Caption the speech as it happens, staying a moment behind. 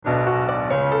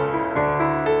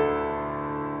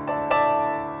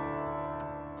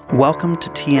Welcome to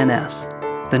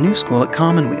TNS, the New School at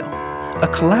Commonweal, a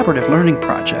collaborative learning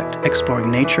project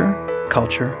exploring nature,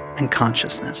 culture, and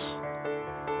consciousness.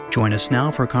 Join us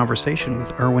now for a conversation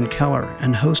with Erwin Keller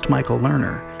and host Michael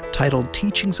Lerner, titled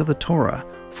Teachings of the Torah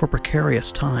for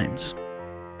Precarious Times.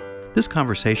 This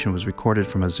conversation was recorded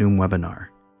from a Zoom webinar.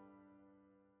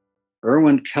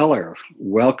 Erwin Keller,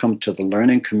 welcome to the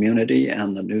learning community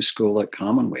and the New School at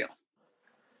Commonweal.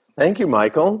 Thank you,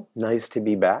 Michael. Nice to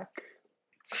be back.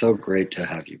 So great to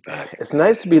have you back. It's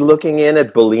nice to be looking in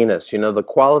at Bolinas. You know, the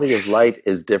quality of light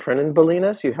is different in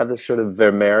Bolinas. You have this sort of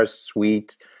Vermeer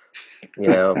sweet,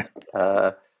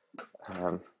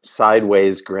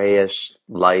 sideways grayish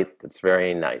light that's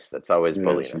very nice. That's always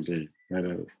Bolinas. Yes, indeed. That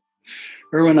is.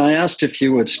 Erwin, I asked if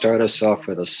you would start us off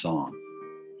with a song.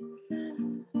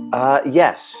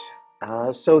 Yes.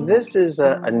 So this is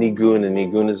a nigun. A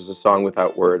nigun is a song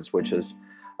without words, which is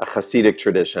a Hasidic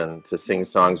tradition to sing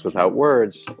songs without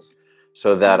words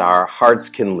so that our hearts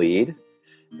can lead.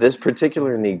 This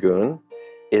particular nigun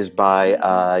is by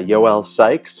Yoel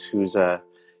Sykes, who's a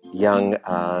young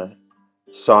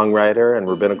songwriter and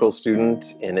rabbinical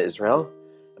student in Israel,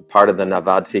 part of the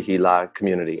Navad Tehillah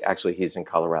community. Actually, he's in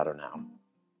Colorado now.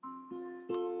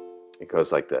 It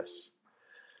goes like this.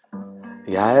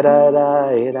 Ya da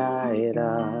da da da da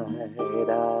da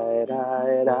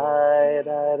da da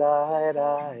da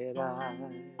da.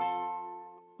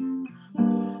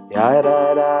 Ya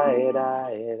da da da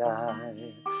da.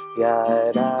 Ya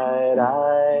da da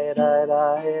da da da.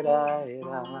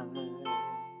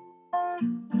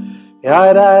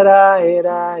 Ya da da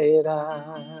da da.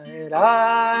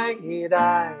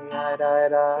 Da da da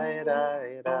da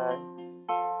da.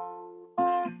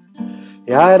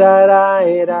 Ya da da da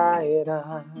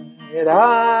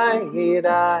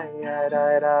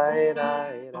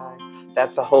da.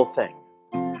 That's the whole thing.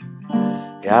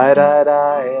 Ya da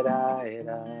da da da.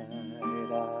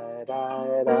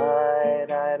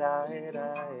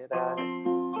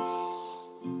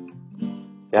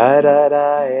 Ya da da da da. Ya da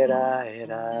da da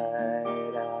da da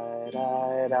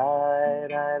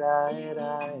ya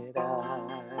da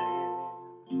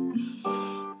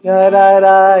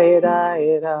da da ya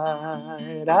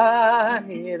da da ya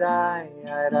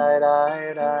da da ya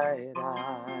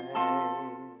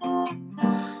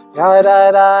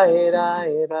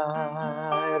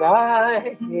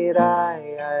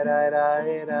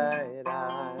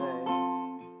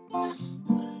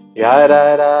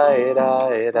da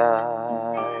da ya da ya da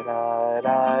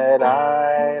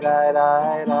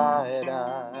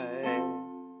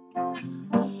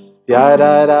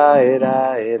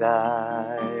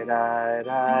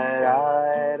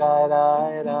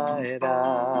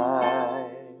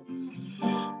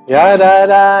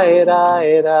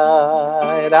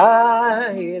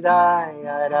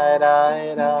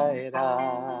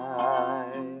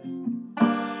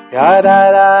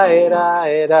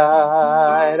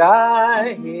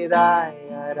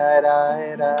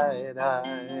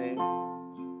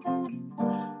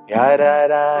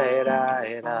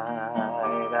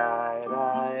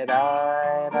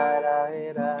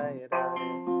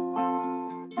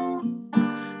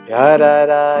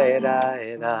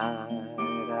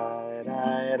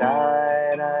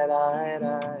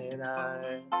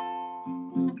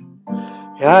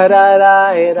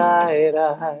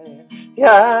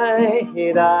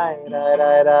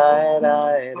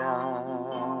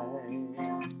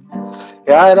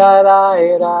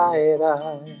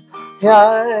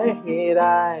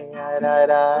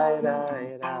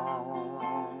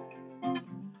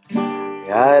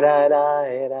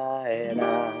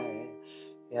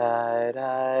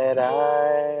da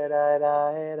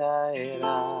da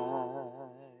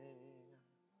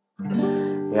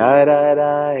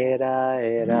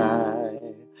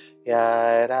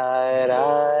ya da da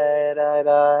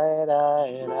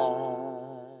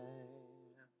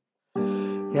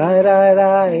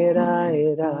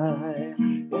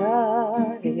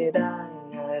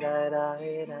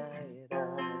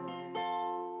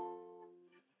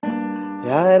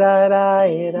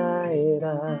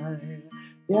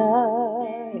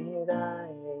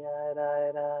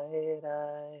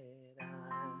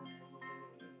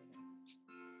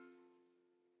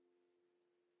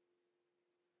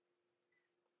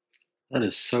That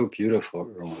is so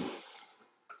beautiful, Erwin.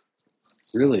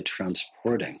 Really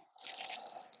transporting.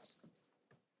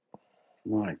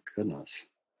 My goodness.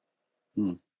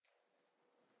 Do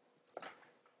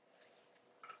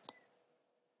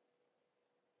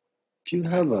you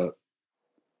have a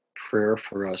prayer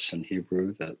for us in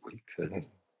Hebrew that we could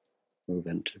move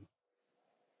into?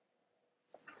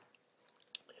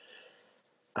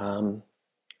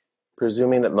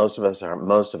 Presuming that most of us,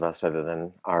 other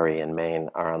than Ari in Maine,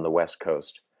 are on the West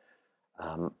Coast.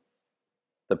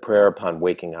 The prayer upon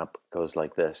waking up goes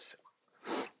like this: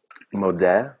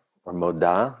 Modeh or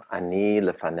Moda ani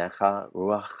lefanecha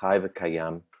ruach chai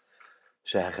v'kayam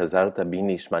shehechazarta bi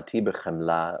nishmati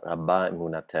b'chemla rabba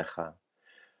emunatecha,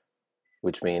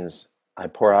 which means, I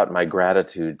pour out my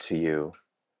gratitude to you,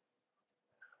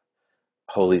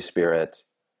 Holy Spirit,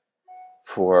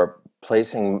 for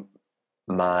placing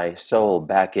my soul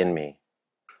back in me.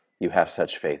 You have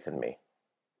such faith in me.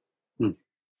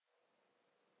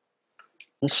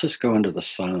 Let's just go into the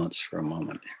silence for a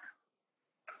moment.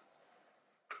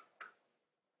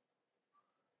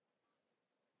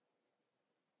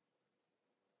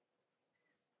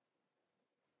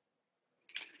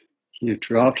 You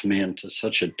dropped me into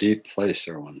such a deep place,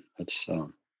 Erwin. It's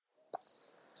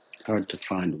hard to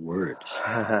find words.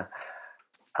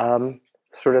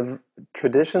 Sort of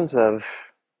traditions of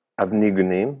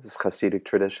nigunim, this Hasidic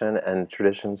tradition, and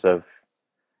traditions of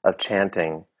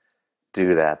chanting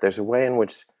do that. There's a way in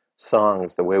which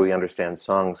songs, the way we understand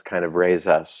songs, kind of raise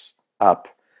us up,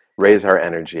 raise our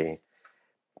energy.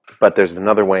 But there's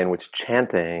another way in which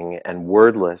chanting and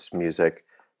wordless music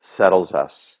settles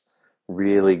us,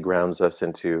 really grounds us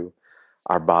into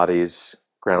our bodies,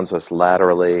 grounds us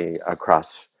laterally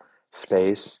across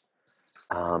space.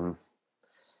 And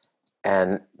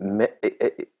what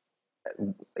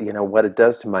it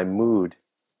does to my mood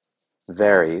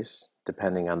varies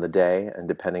depending on the day and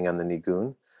depending on the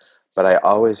nigun, but I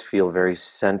always feel very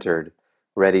centered,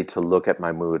 ready to look at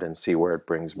my mood and see where it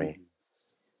brings me.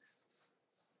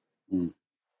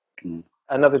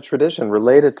 Another tradition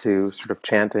related to sort of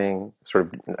chanting,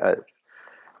 sort of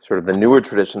the newer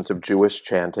traditions of Jewish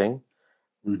chanting,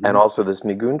 and also this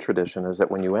nigun tradition, is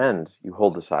that when you end, you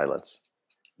hold the silence.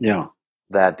 Yeah.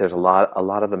 That there's a lot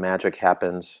of the magic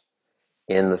happens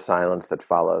in the silence that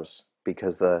follows,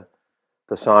 because the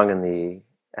song and the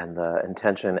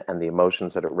intention and the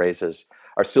emotions that it raises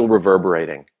are still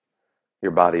reverberating.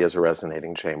 Your body is a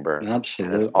resonating chamber.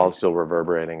 Absolutely. And it's all still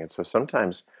reverberating. And so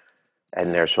sometimes at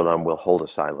Ner Shalom, we'll hold a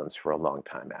silence for a long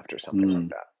time after something like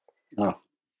that. Oh.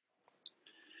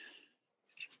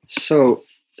 So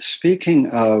speaking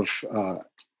of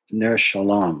Ner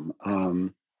Shalom,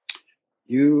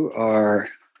 you are,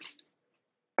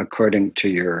 according to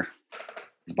your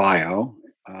bio,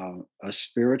 a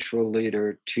spiritual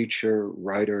leader, teacher,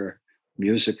 writer,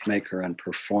 music maker, and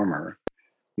performer.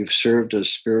 You've served as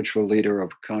spiritual leader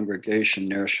of Congregation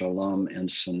Ner Shalom in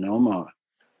Sonoma,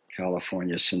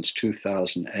 California since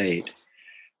 2008,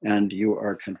 and you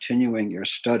are continuing your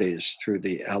studies through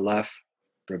the Aleph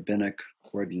Rabbinic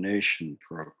Ordination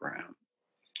Program.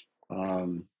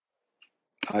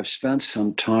 I've spent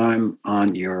some time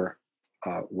on your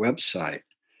website,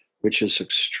 which is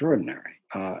extraordinary.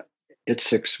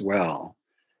 Itzik Well.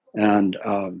 And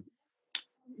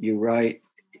you write,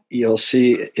 you'll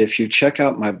see, if you check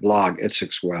out my blog,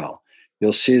 Itzik Well,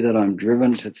 you'll see that I'm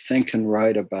driven to think and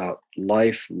write about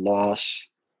life, loss,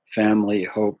 family,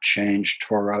 hope, change,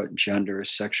 Torah, gender,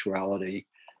 sexuality,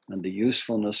 and the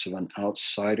usefulness of an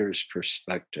outsider's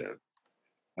perspective.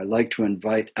 I like to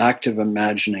invite active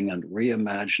imagining and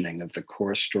reimagining of the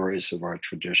core stories of our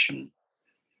tradition.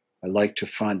 I like to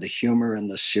find the humor in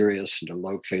the serious and to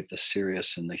locate the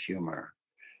serious in the humor.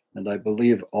 And I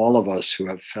believe all of us who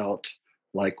have felt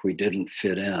like we didn't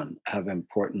fit in have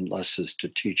important lessons to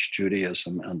teach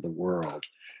Judaism and the world,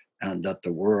 and that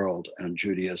the world and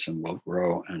Judaism will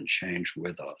grow and change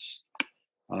with us.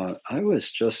 I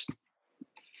was just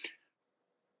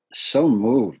so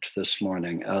moved this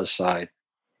morning as I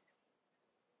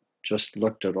just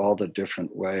looked at all the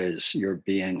different ways your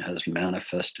being has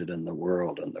manifested in the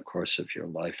world in the course of your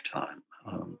lifetime.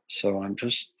 So I'm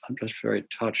just very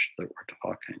touched that we're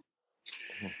talking.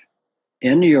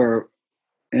 In your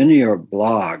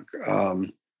blog,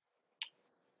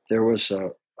 there was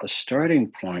a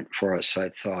starting point for us, I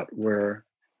thought, where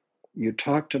you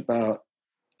talked about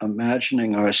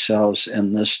imagining ourselves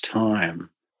in this time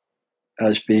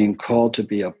as being called to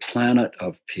be a planet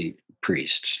of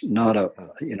priests, not a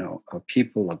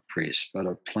people of priests, but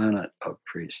a planet of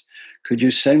priests. Could you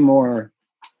say more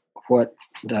what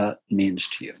that means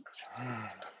to you?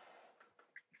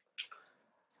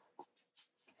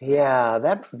 Yeah,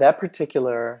 that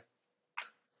particular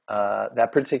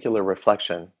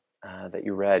reflection that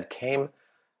you read came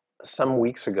some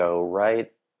weeks ago,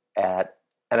 right at,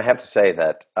 and I have to say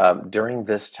that during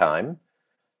this time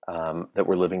that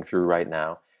we're living through right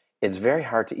now, it's very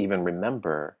hard to even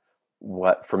remember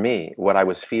what I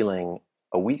was feeling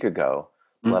a week ago,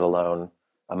 let alone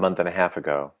a month and a half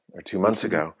ago or 2 months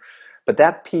ago. But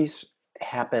that piece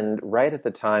happened right at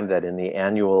the time that in the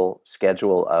annual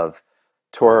schedule of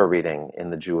Torah reading in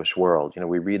the Jewish world,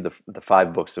 we read the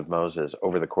 5 books of Moses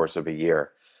over the course of a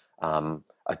year,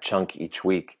 a chunk each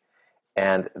week.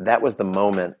 And that was the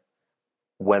moment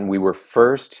when we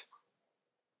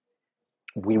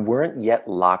weren't yet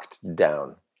locked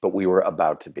down, but we were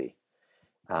about to be.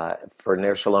 For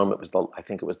Ner Shalom, I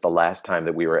think it was the last time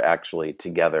that we were actually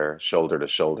together, shoulder to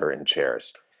shoulder in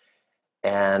chairs.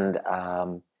 And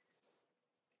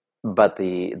but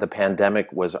the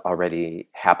pandemic was already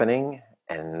happening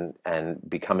and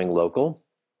becoming local.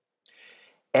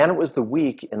 And it was the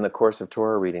week in the course of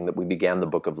Torah reading that we began the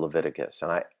book of Leviticus.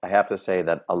 And I have to say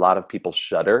that a lot of people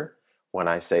shudder when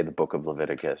I say the book of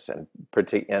Leviticus, and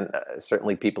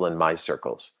certainly people in my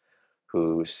circles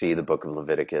who see the book of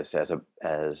Leviticus as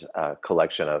a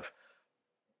collection of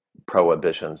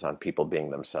prohibitions on people being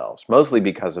themselves, mostly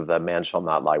because of the man shall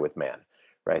not lie with man,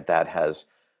 right? That has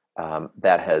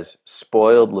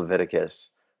spoiled Leviticus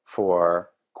for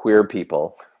queer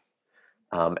people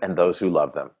and those who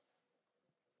love them.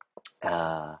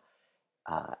 And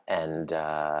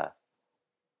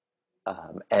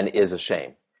is a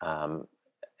shame.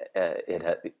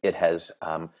 It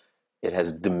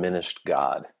has diminished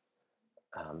God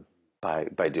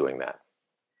by doing that.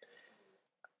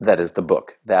 That is the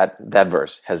book. That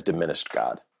verse has diminished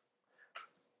God.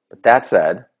 But that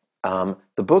said, the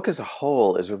book as a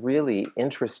whole is a really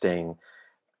interesting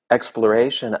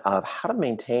exploration of how to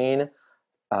maintain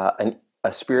a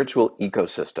spiritual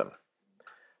ecosystem.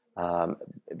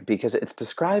 Because it's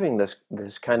describing this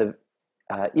kind of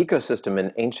ecosystem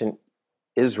in ancient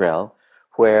Israel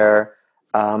where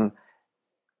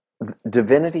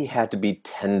divinity had to be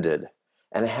tended,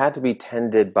 and it had to be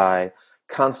tended by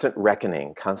constant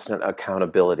reckoning, constant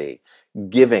accountability,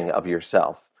 giving of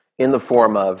yourself in the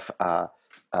form of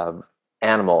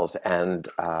animals and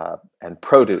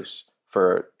produce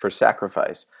for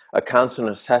sacrifice, a constant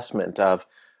assessment of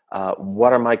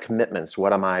what are my commitments,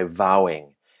 what am I vowing,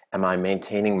 am I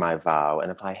maintaining my vow,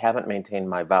 and if I haven't maintained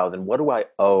my vow, then what do I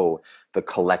owe the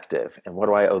collective, and what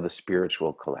do I owe the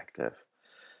spiritual collective?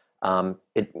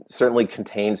 It certainly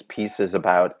contains pieces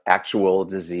about actual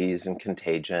disease and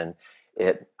contagion.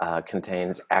 It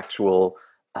contains actual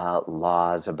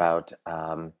laws about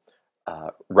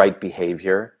right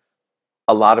behavior,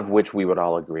 a lot of which we would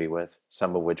all agree with,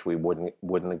 some of which we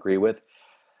wouldn't agree with.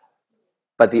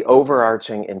 But the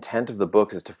overarching intent of the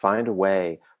book is to find a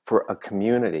way for a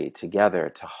community together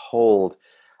to hold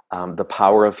the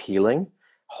power of healing,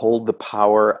 hold the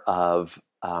power of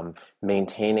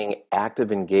maintaining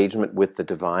active engagement with the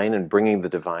divine and bringing the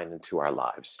divine into our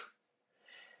lives.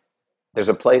 There's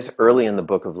a place early in the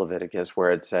book of Leviticus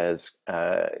where it says,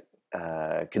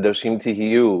 Kadoshim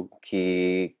tihiyu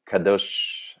ki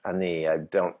kadosh ani. I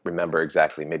don't remember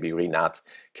exactly. Maybe Rinat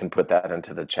can put that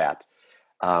into the chat.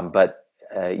 But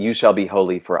you shall be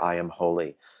holy, for I am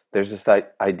holy. There's this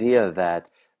idea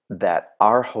that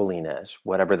our holiness,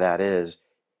 whatever that is,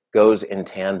 goes in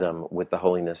tandem with the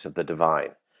holiness of the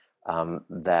divine.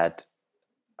 That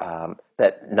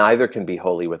neither can be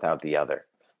holy without the other.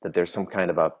 That there's some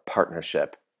kind of a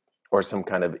partnership, or some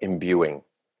kind of imbuing,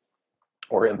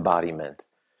 or embodiment.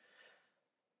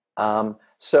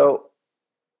 So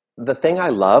the thing I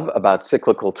love about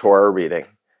cyclical Torah reading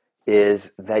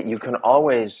is that you can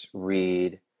always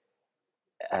read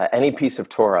any piece of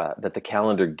Torah that the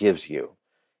calendar gives you.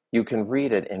 You can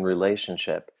read it in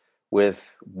relationship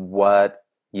with what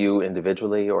you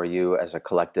individually or you as a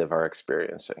collective are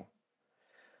experiencing.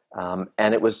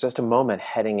 And it was just a moment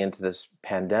heading into this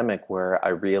pandemic where I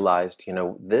realized,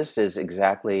 this is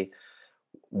exactly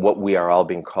what we are all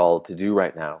being called to do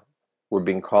right now. We're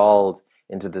being called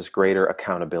into this greater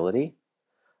accountability,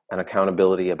 an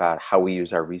accountability about how we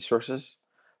use our resources,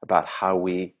 about how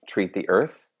we treat the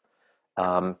earth,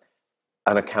 an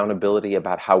accountability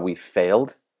about how we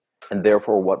failed, and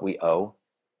therefore what we owe,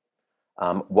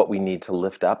 what we need to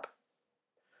lift up,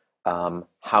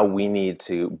 how we need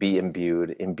to be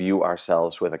imbue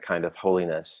ourselves with a kind of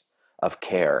holiness, of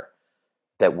care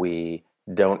that we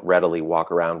don't readily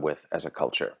walk around with as a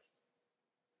culture.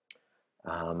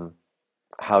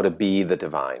 How to be the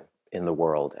divine in the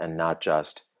world and not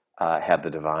just have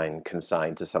the divine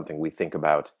consigned to something we think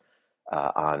about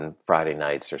on Friday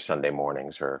nights or Sunday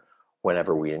mornings or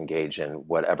whenever we engage in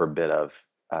whatever bit of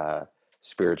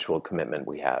spiritual commitment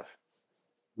we have.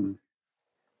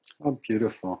 Oh,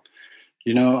 beautiful.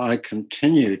 I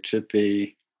continue to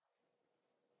be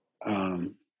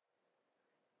in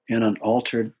an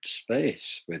altered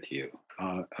space with you.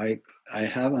 I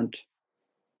haven't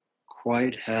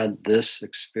quite had this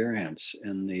experience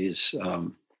in these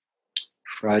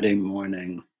Friday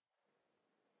morning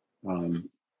um,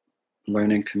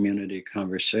 learning community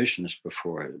conversations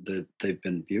before. They've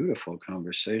been beautiful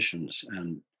conversations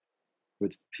and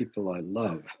with people I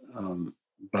love.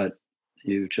 But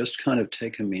you've just kind of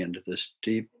taken me into this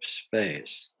deep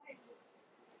space.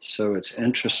 So it's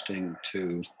interesting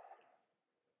to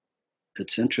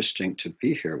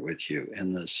be here with you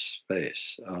in this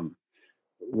space.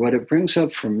 What it brings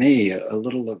up for me, a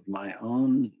little of my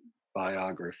own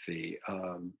biography.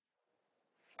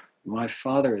 My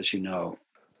father, as you know,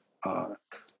 uh,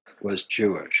 was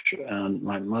Jewish, and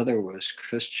my mother was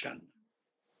Christian.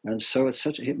 And so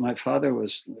my father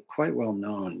was quite well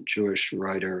known Jewish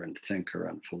writer and thinker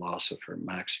and philosopher,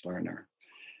 Max Lerner.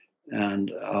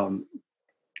 And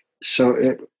so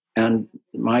it, and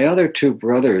my other two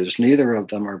brothers, neither of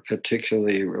them are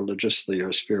particularly religiously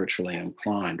or spiritually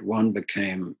inclined. One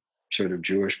became sort of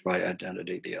Jewish by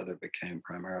identity, the other became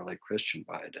primarily Christian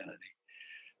by identity.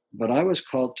 But I was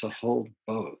called to hold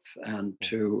both, and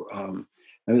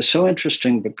it was so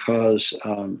interesting because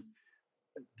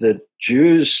the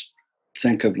Jews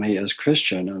think of me as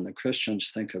Christian, and the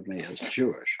Christians think of me as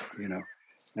Jewish,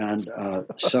 and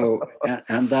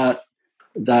and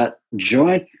that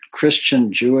joint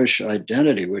Christian Jewish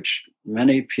identity, which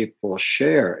many people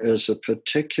share, is a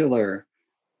particular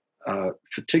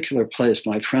place.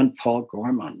 My friend Paul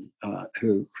Gorman,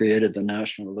 who created the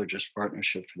National Religious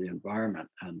Partnership for the Environment,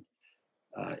 and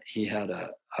he had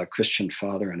a Christian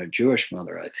father and a Jewish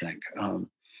mother, I think.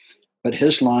 But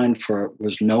his line for it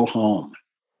was no home,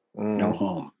 no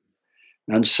home.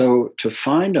 And so to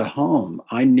find a home,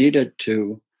 I needed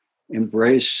to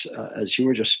embrace, as you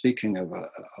were just speaking of a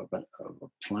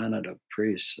planet of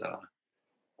priests,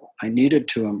 I needed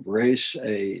to embrace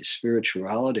a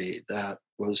spirituality that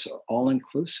was all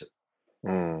inclusive.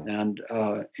 And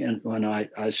when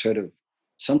I sort of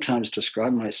sometimes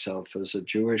describe myself as a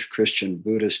Jewish, Christian,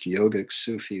 Buddhist, yogic,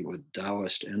 Sufi with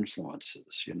Taoist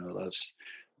influences, that's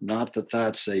not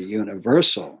that's a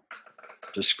universal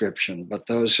description, but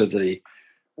those are the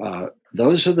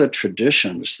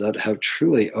traditions that have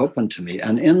truly opened to me.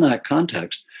 And in that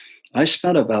context, I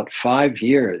spent about 5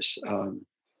 years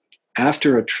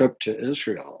after a trip to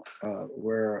Israel,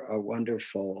 where a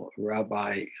wonderful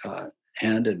rabbi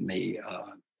handed me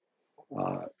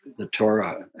the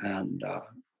Torah, and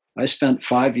I spent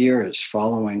 5 years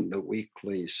following the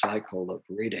weekly cycle of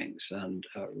readings and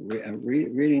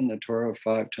reading the Torah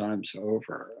 5 times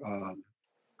over,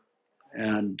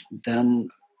 and then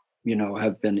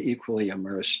have been equally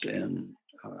immersed in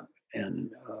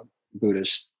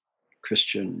Buddhist,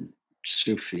 Christian,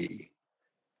 Sufi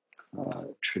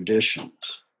traditions.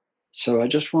 So I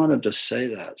just wanted to say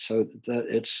that, so that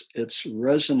it's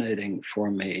resonating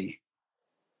for me,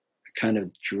 kind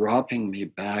of dropping me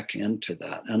back into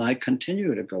that. And I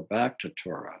continue to go back to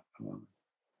Torah,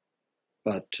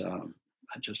 but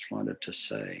I just wanted to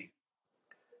say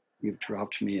you've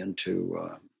dropped me into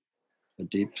a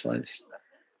deep place.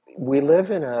 We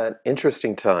live in an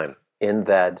interesting time in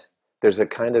that there's a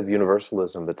kind of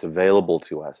universalism that's available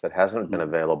to us that hasn't been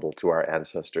available to our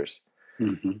ancestors.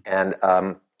 Mm-hmm. And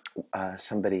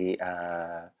somebody,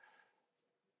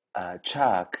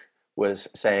 Chuck, was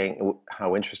saying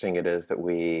how interesting it is that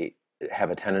we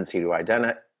have a tendency to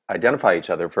identify each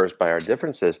other first by our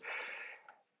differences.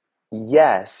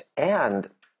 Yes, and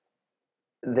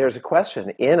there's a question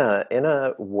in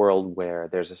a world where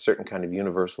there's a certain kind of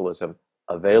universalism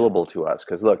available to us,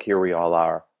 because look, here we all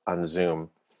are on Zoom,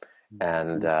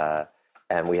 and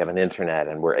we have an internet,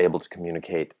 and we're able to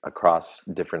communicate across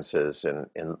differences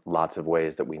in lots of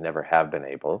ways that we never have been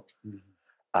able.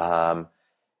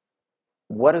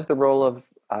 What is the role of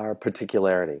our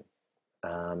particularity?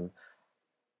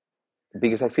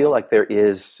 Because I feel like there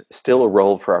is still a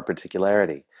role for our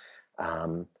particularity.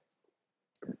 Reb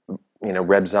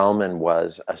Zalman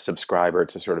was a subscriber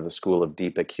to sort of the school of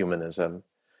deep ecumenism,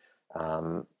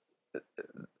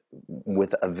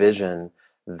 with a vision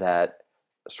that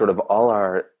sort of all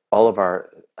of our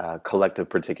collective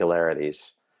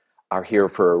particularities are here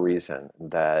for a reason.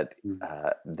 That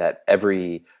that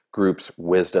every group's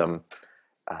wisdom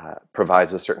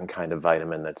provides a certain kind of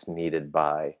vitamin that's needed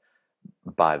by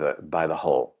the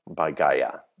whole, by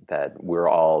Gaia, that we're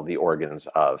all the organs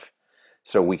of.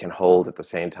 So we can hold at the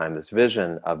same time this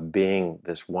vision of being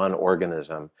this one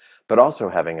organism, but also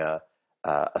having a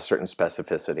certain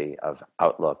specificity of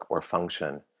outlook or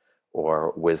function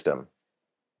or wisdom.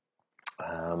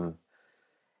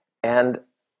 And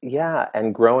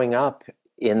growing up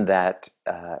in that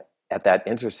at that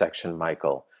intersection,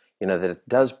 Michael, that it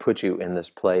does put you in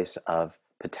this place of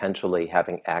potentially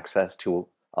having access to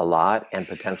a lot and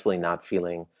potentially not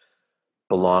feeling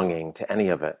belonging to any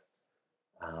of it.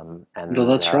 No,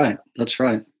 that's right. That's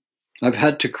right. I've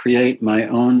had to create my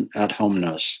own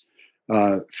at-homeness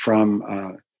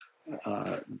from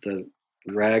the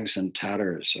rags and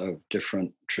tatters of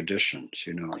different traditions,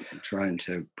 trying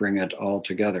to bring it all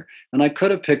together. And I could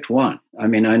have picked one. I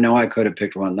mean, I know I could have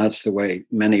picked one. That's the way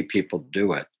many people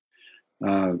do it.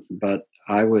 But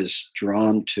I was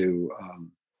drawn to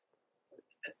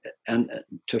and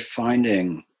to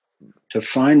finding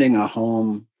a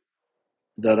home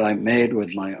that I made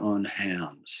with my own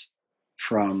hands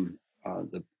from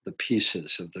the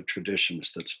pieces of the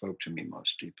traditions that spoke to me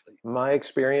most deeply. My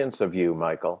experience of you,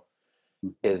 Michael,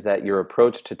 is that your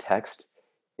approach to text,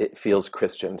 it feels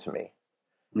Christian to me.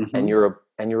 Mm-hmm.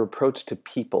 And your approach to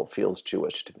people feels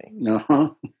Jewish to me. Uh-huh.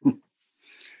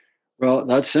 Well,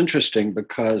 that's interesting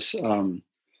because,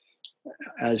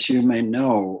 as you may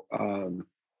know,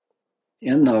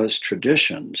 in those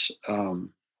traditions,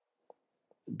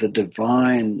 the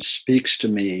divine speaks to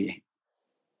me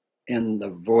in the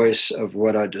voice of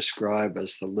what I describe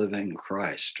as the living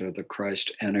Christ or the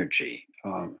Christ energy.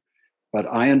 But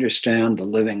I understand the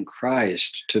living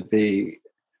Christ to be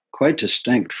quite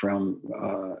distinct from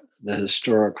the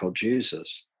historical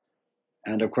Jesus.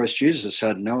 And of course, Jesus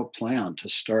had no plan to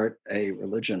start a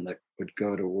religion that would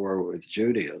go to war with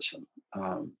Judaism.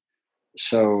 And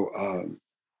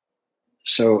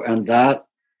that,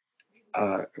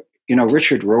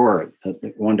 Richard Rohr,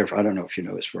 the wonderful, I don't know if you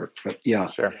know his work, but yeah.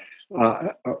 Sure.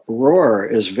 Rohr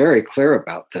is very clear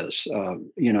about this.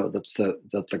 He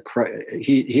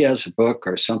has a book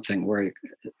or something where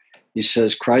he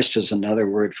says Christ is another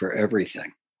word for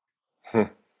everything.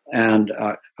 And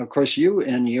of course, you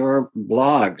in your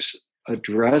blogs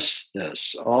address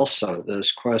this also,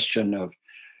 this question of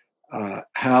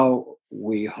how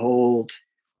we hold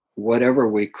whatever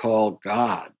we call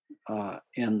God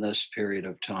in this period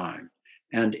of time.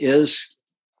 And is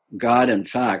God, in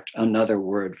fact, another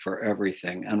word for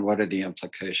everything? And what are the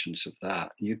implications of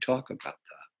that? You talk about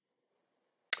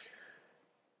that.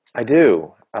 I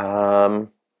do.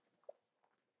 I'm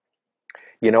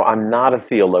not a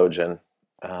theologian,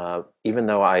 even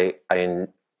though I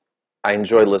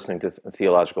enjoy listening to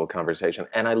theological conversation,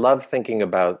 and I love thinking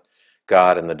about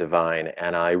God and the divine,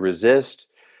 and I resist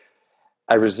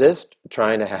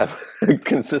trying to have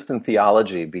consistent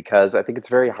theology because I think it's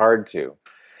very hard to.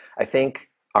 I think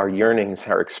our yearnings,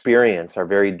 our experience are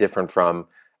very different from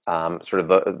sort of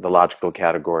the logical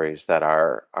categories that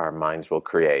our minds will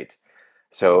create.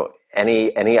 So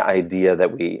any idea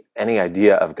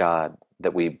of God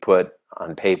that we put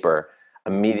on paper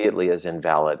immediately is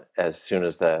invalid as soon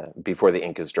as before the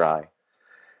ink is dry.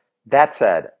 That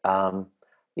said, I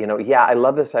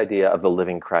love this idea of the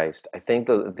living Christ. I think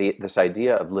this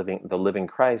idea of the living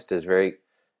Christ is very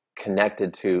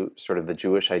connected to sort of the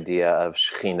Jewish idea of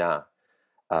Shekhinah,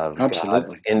 of Absolutely.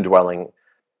 God's indwelling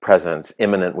presence,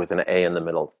 immanent with an A in the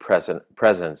middle,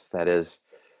 presence that is,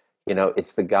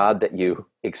 it's the God that you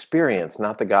experience,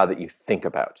 not the God that you think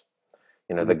about.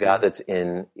 The God that's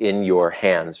in your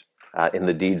hands, in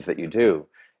the deeds that you do,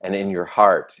 and in your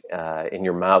heart, in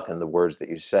your mouth, and the words that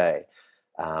you say.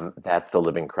 That's the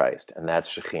living Christ, and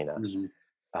that's Shekhinah.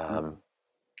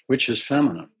 Which is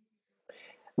feminine.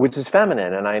 Which is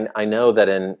feminine, and I know that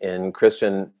in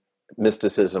Christian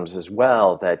mysticisms as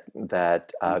well, that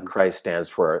Christ stands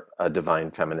for a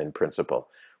divine feminine principle,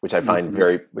 which I find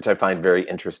very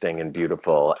interesting and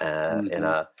beautiful, and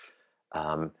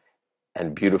and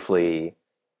beautifully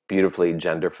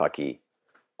gender fucky.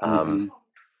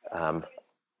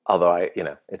 Although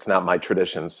it's not my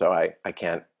tradition, so I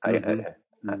can't I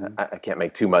can't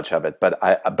make too much of it. But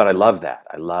I love that.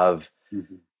 I love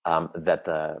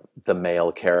that the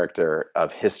male character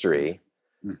of history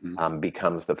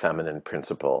becomes the feminine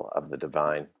principle of the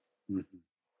divine.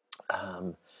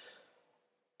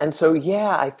 And so,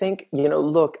 I think,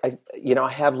 look, I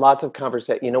have lots of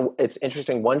conversation. It's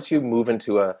interesting once you're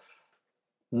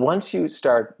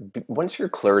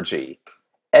clergy,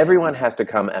 everyone has to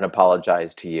come and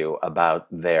apologize to you about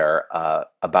their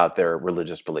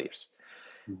religious beliefs.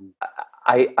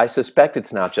 I suspect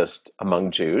it's not just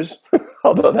among Jews,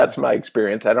 although that's my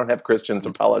experience. I don't have Christians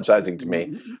apologizing to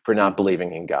me for not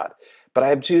believing in God, but I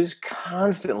have Jews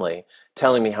constantly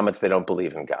telling me how much they don't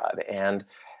believe in God, and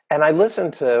I listen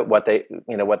to what they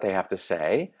have to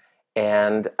say,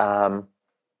 and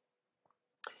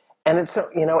it's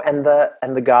and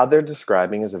the God they're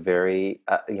describing is a very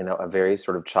a very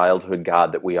sort of childhood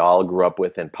God that we all grew up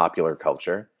with in popular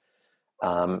culture.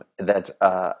 That's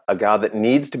a God that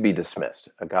needs to be dismissed,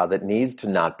 a God that needs to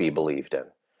not be believed in,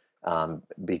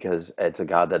 because it's a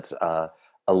God that's a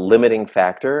limiting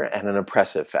factor and an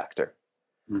oppressive factor.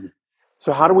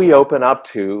 So how do we open up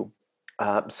to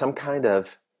some kind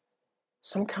of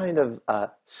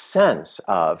sense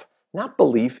of, not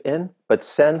belief in, but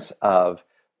sense of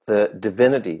the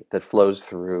divinity that flows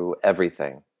through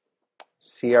everything.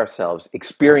 See ourselves,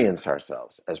 experience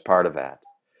ourselves as part of that.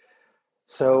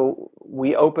 So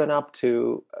we open up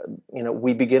to,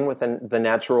 we begin with the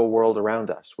natural world around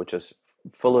us, which is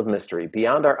full of mystery,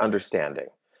 beyond our understanding.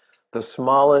 The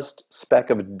smallest speck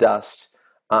of dust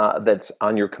that's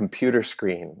on your computer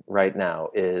screen right now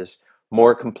is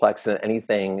more complex than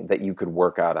anything that you could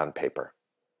work out on paper.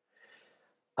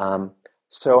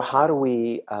 So how do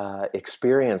we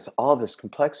experience all this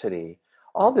complexity,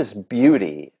 all this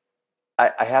beauty?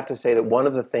 I have to say that one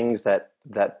of the things that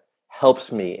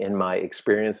helps me in my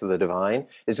experience of the divine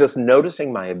is just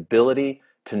noticing my ability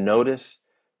to notice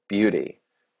beauty,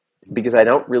 because I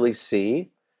don't really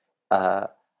see uh,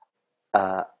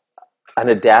 uh, an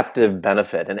adaptive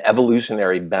benefit, an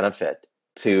evolutionary benefit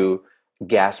to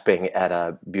gasping at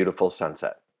a beautiful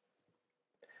sunset.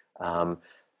 Um,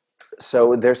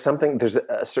 so there's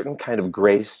a certain kind of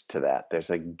grace to that. There's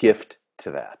a gift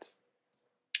to that.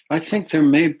 I think there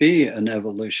may be an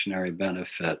evolutionary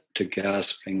benefit to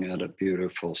gasping at a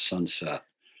beautiful sunset.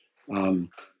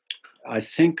 I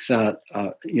think that,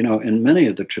 in many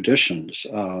of the traditions,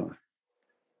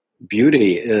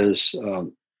 beauty is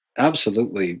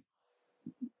absolutely,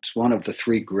 it's one of the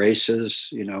three graces,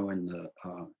 in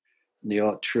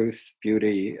the truth,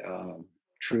 beauty,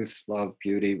 truth, love,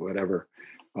 beauty, whatever.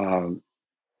 Um,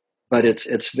 but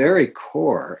it's very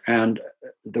core. And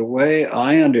the way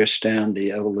I understand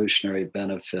the evolutionary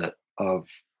benefit of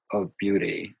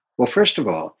beauty, well, first of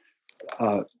all,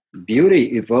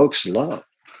 beauty evokes love,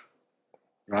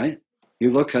 right? You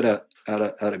look at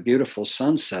a beautiful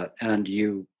sunset, and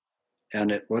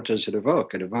what does it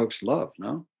evoke? It evokes love,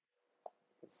 no?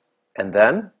 And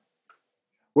then?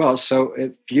 Well, so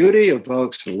if beauty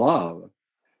evokes love,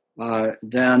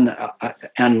 then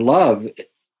and love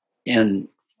in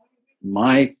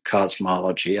my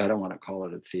cosmology, I don't want to call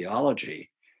it a theology,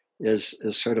 is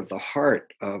sort of the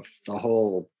heart of the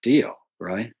whole deal,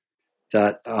 right?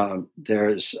 That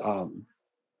there's,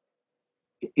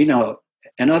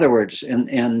 in other words,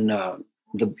 in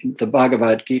the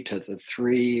Bhagavad Gita, the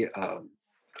three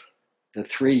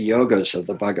yogas of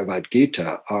the Bhagavad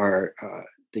Gita are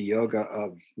the yoga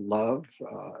of love,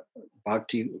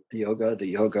 bhakti yoga, the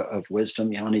yoga of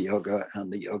wisdom, jnana yoga,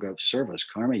 and the yoga of service,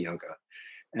 karma yoga.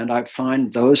 And I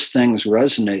find those things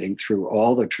resonating through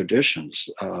all the traditions.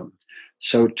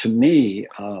 So to me,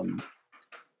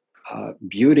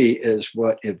 beauty is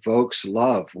what evokes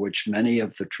love, which many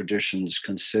of the traditions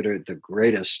consider the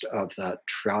greatest of that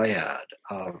triad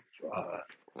of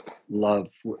love,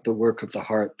 the work of the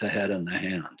heart, the head, and the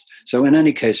hands. So in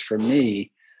any case, for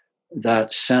me,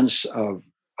 that sense of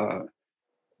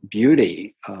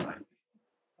beauty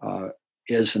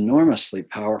is enormously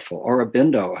powerful.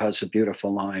 Aurobindo has a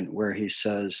beautiful line where he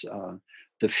says,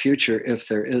 the future, if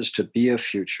there is to be a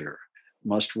future,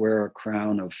 must wear a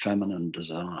crown of feminine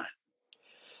design.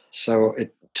 So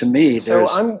to me,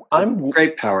 there's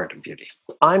great power to beauty.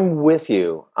 I'm with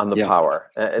you on the power,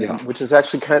 which is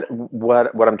actually kind of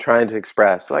what I'm trying to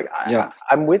express.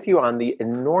 I'm with you on the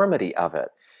enormity of it.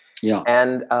 Yeah.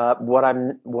 And what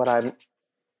I'm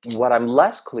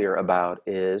less clear about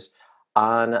is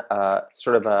on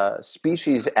sort of a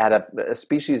species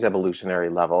evolutionary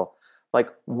level, like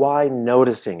why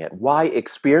noticing it, why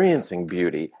experiencing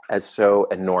beauty as so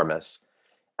enormous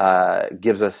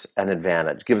gives us an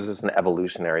advantage, gives us an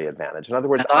evolutionary advantage. In other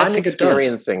words, I'm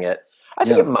experiencing it. I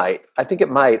think it might. I think it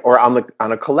might, or on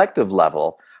a collective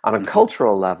level, on a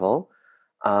cultural level,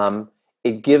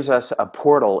 it gives us a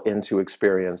portal into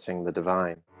experiencing the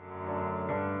divine.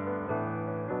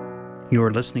 You're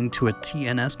listening to a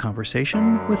TNS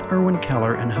conversation with Erwin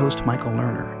Keller and host Michael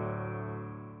Lerner.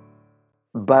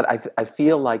 But I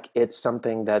feel like it's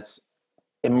something that's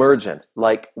emergent.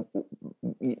 Like,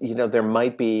 there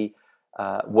might be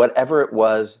whatever it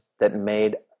was that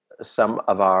made some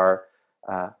of our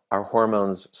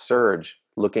hormones surge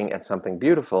looking at something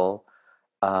beautiful.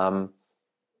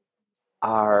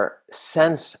 Our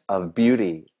sense of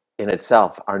beauty in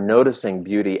itself, our noticing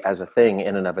beauty as a thing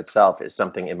in and of itself, is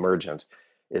something emergent,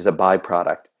 is a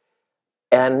byproduct,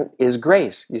 and is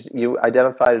grace. You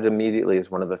identified it immediately as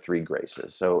one of the three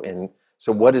graces. So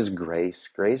what is grace?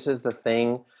 Grace is the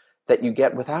thing that you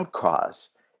get without cause.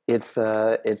 It's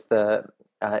the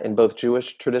in both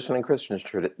Jewish tradition and Christian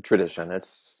tradition.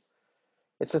 It's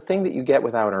a thing that you get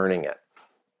without earning it.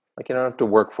 Like, you don't have to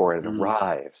work for it. It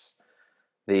arrives.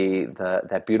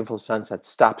 That beautiful sunset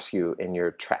stops you in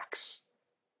your tracks.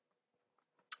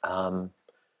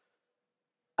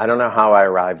 I don't know how I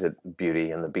arrived at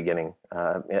beauty in the beginning,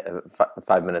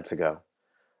 5 minutes ago.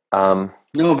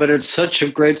 No, but it's such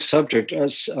a great subject.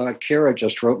 As Kira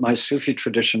just wrote, my Sufi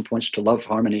tradition points to love,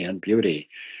 harmony, and beauty.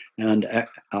 And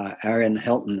Arian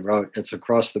Hilton wrote, it's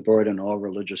across the board in all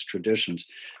religious traditions.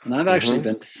 And I've actually mhm,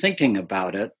 been thinking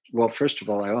about it. Well, first of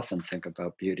all, I often think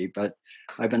about beauty, but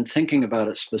I've been thinking about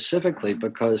it specifically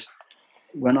because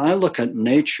when I look at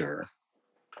nature,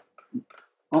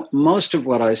 most of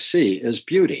what I see is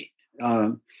beauty.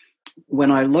 Um,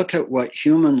 when I look at what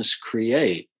humans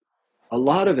create, a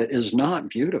lot of it is not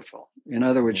beautiful. In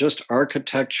other words, just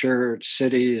architecture,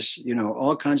 cities,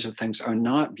 all kinds of things are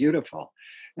not beautiful.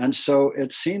 And so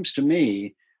it seems to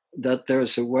me that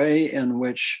there's a way in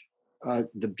which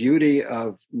the beauty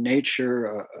of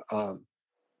nature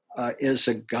is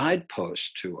a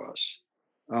guidepost to us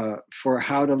for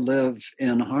how to live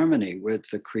in harmony with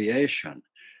the creation.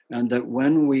 And that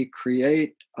when we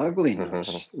create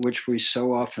mhm. ugliness, which we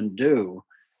so often do,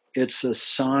 it's a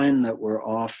sign that we're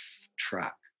off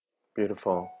track.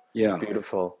 Beautiful, Yeah,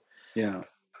 beautiful. yeah.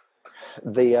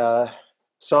 The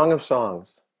Song of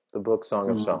Songs, the book Song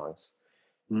of Mm, Songs,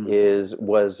 mm.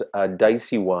 was a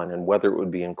dicey one, and whether it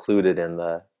would be included in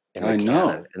the I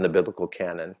canon, know. in the biblical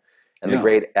canon. And the Yeah.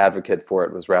 great advocate for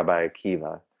it was Rabbi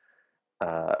Akiva,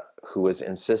 uh, who was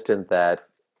insistent that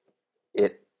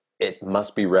it it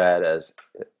must be read as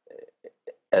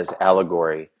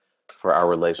allegory for our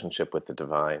relationship with the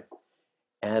divine.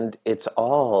 And it's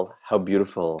all how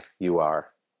beautiful you are.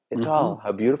 It's Hmm. all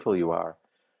how beautiful you are,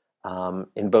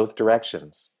 in both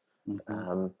directions. Hmm.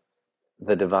 Um,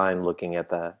 the divine looking at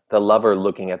the lover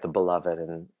looking at the beloved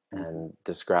Hmm. and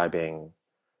describing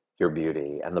your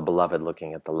beauty, and the beloved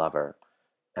looking at the lover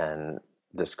and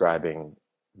describing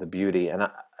the beauty. And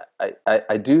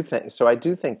I do think so. I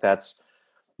do think that's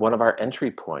one of our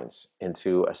entry points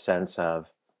into a sense of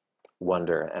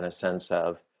wonder and a sense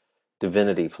of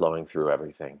divinity flowing through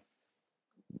everything.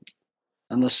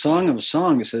 And the Song of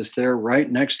Songs is there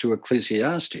right next to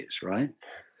Ecclesiastes, right?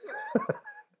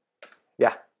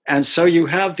 Yeah. And so you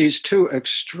have these two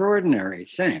extraordinary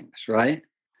things, right?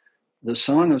 The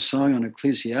Song of Song and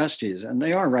Ecclesiastes, and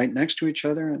they are right next to each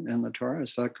other in the Torah.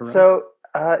 Is that correct? So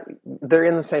they're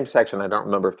in the same section. I don't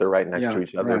remember if they're right next Yeah, to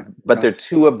each other, right, but they're right.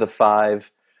 two of the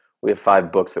five. We have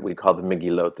five books that we call the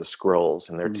Megillot, the scrolls,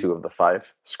 and they're Mm, two of the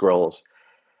five scrolls.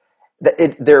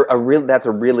 That's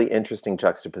a really interesting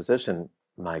juxtaposition,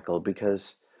 Michael,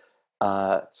 because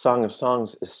Song of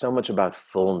Songs is so much about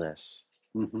fullness,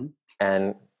 mm-hmm,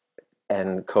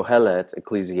 and Kohelet,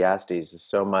 Ecclesiastes, is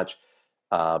so much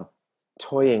uh,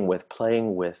 toying with,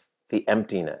 playing with the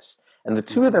emptiness. And the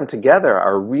two of mm-hmm, them together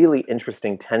are a really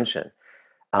interesting tension,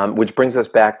 which brings us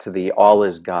back to the all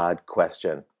is God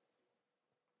question.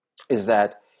 Is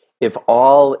that if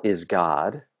all is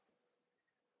God,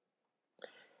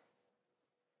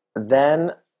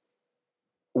 then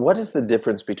what is the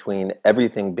difference between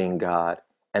everything being God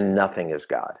and nothing is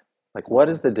God? Like, what mm-hmm,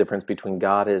 is the difference between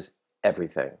God is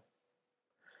everything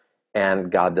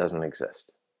and God doesn't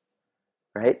exist,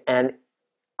 right? And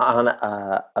on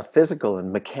a physical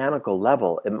and mechanical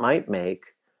level, it might make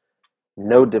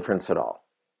no difference at all.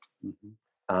 mm-hmm.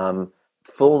 Um,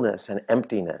 Fullness and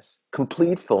emptiness,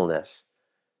 complete fullness,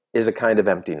 is a kind of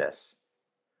emptiness.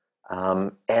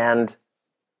 And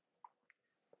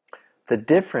the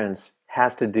difference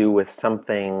has to do with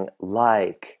something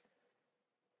like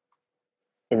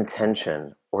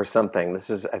intention or something. This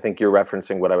is, I think you're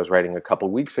referencing what I was writing a couple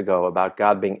weeks ago about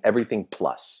God being everything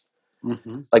plus.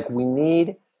 Mm-hmm. Like we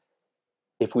need,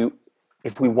 if we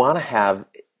if we want to have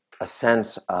a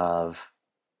sense of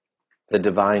the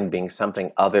divine being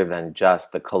something other than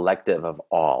just the collective of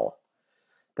all,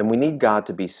 then we need God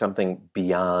to be something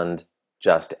beyond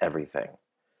just everything.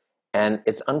 And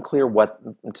it's unclear what,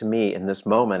 to me, in this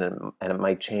moment, and it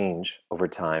might change over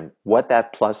time, what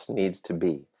that plus needs to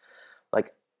be.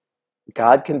 Like,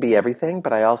 God can be everything,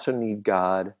 but I also need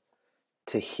God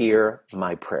to hear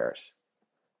my prayers.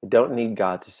 I don't need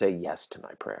God to say yes to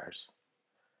my prayers,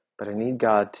 but I need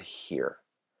God to hear.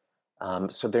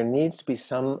 So there needs to be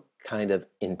some kind of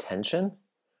intention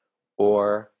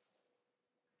or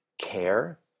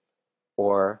care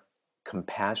or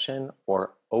compassion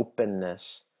or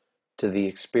openness to the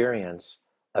experience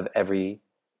of every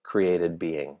created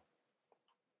being.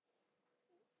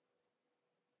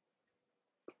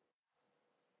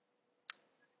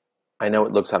 I know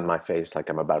it looks on my face like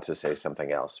I'm about to say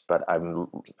something else, but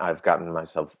I've gotten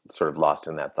myself sort of lost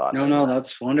in that thought, No, and no,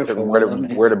 that's to, wonderful. Well, let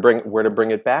me. where to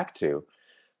bring it back to.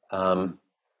 Yeah. Um,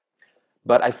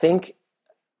 but I think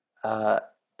uh,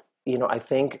 I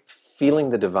think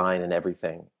feeling the divine in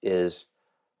everything is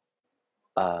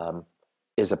um,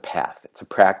 is a path. It's a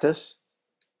practice.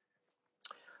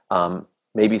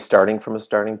 Maybe starting from a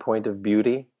starting point of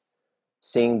beauty,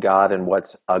 seeing God in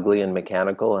what's ugly and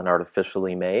mechanical and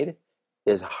artificially made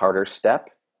is a harder step,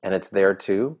 and it's there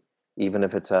too, even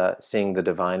if it's seeing the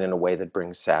divine in a way that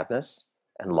brings sadness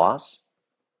and loss.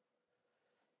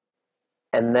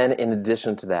 And then in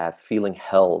addition to that, feeling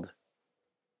held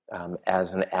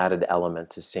as an added element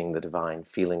to seeing the divine,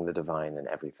 feeling the divine in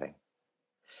everything.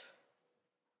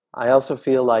 I also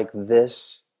feel like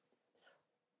this,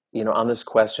 on this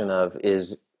question of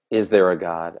is there a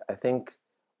God? I think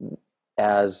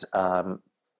as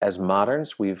as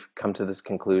moderns, we've come to this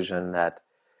conclusion that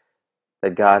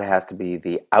God has to be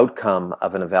the outcome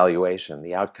of an evaluation,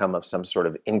 the outcome of some sort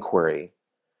of inquiry.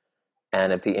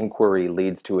 And if the inquiry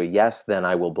leads to a yes, then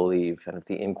I will believe. And if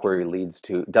the inquiry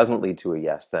doesn't lead to a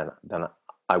yes, then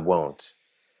I won't.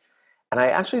 And I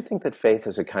actually think that faith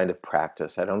is a kind of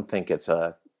practice. I don't think it's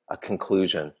a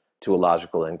conclusion to a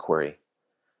logical inquiry.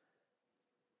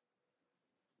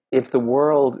 If the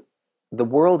world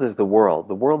is the world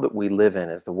that we live in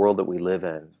is the world that we live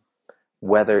in,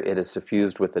 whether it is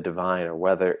suffused with the divine or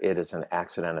whether it is an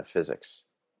accident of physics.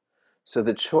 So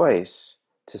the choice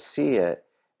to see it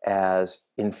as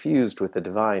infused with the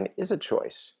divine is a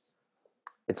choice.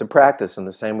 It's a practice in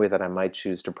the same way that I might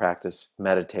choose to practice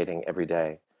meditating every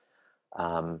day,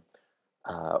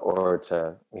 or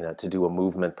to do a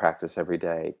movement practice every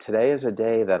day. Today is a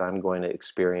day that I'm going to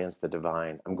experience the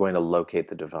divine. I'm going to locate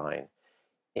the divine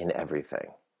in everything.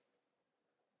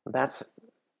 That's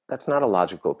not a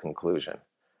logical conclusion.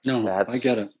 No, I That's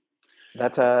get it.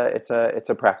 it's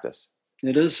a practice.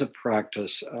 It is a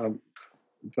practice.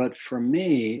 But for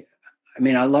me, I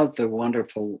mean, I love the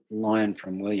wonderful line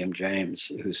from William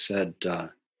James, who said,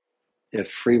 if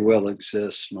free will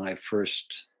exists, my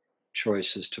first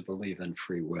choice is to believe in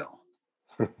free will.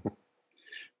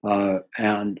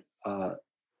 And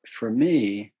for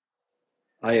me,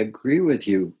 I agree with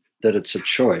you that it's a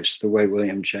choice, the way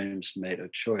William James made a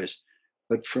choice.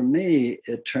 But for me,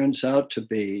 it turns out to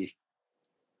be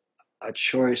a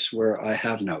choice where I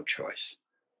have no choice.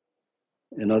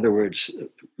 In other words,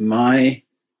 my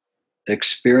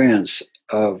experience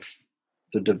of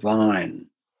the divine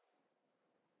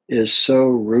is so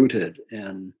rooted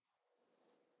in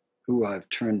who I've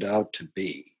turned out to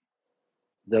be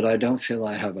that I don't feel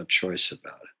I have a choice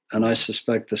about it. And I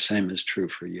suspect the same is true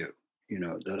for you.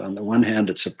 That on the one hand,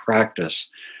 it's a practice,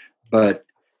 but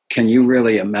can you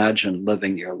really imagine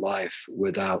living your life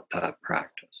without that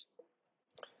practice?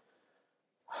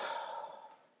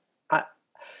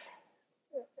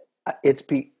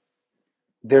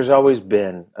 There's always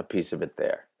been a piece of it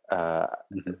there.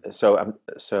 Mm-hmm.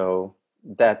 So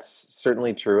that's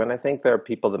certainly true, and I think there are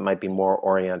people that might be more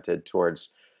oriented towards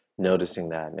noticing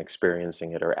that and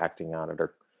experiencing it or acting on it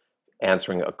or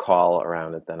answering a call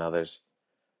around it than others.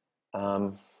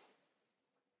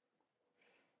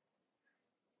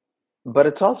 But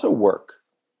it's also work.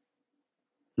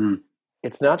 Mm.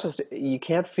 It's not just, you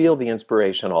can't feel the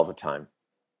inspiration all the time.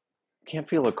 You can't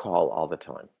feel a call all the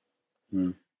time.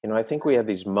 Mm. I think we have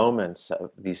these moments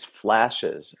of these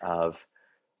flashes of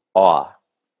awe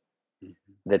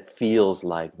that feels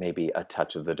like maybe a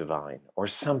touch of the divine or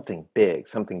something big,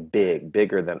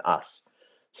 bigger than us.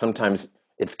 Sometimes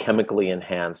it's chemically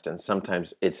enhanced, and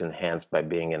sometimes it's enhanced by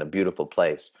being in a beautiful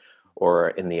place or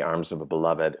in the arms of a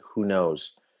beloved. Who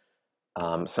knows?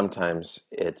 Sometimes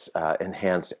it's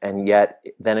enhanced, and yet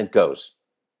then it goes.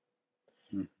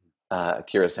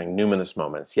 Kira saying numinous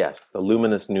moments. Yes, the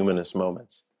luminous, numinous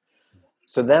moments.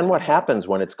 So then what happens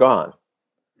when it's gone?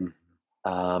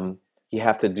 You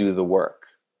have to do the work.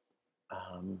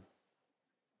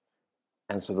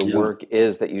 And so the work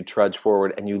is that you trudge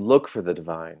forward and you look for the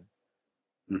divine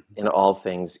in all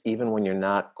things, even when you're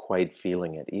not quite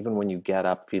feeling it, even when you get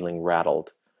up feeling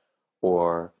rattled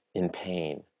or in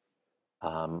pain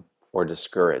or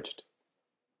discouraged.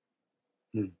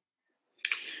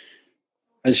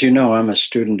 As you know, I'm a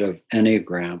student of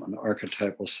Enneagram and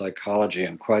archetypal psychology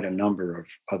and quite a number of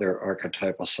other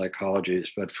archetypal psychologies.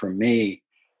 But for me,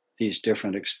 these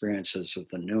different experiences of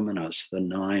the numinous, the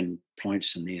 9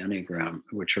 points in the Enneagram,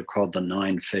 which are called the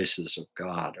 9 faces of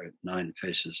God or 9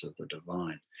 faces of the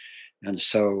divine. And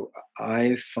so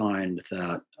I find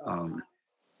that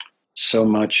so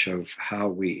much of how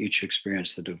we each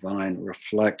experience the divine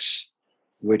reflects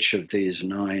which of these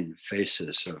 9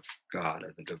 faces of God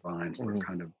or the divine we're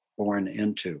kind of born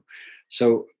into.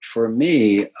 So for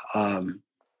me, I'm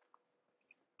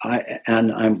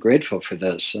grateful for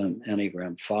this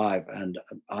Enneagram 5, and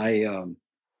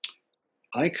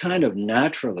I kind of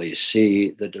naturally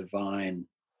see the divine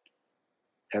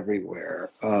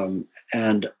everywhere,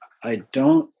 and I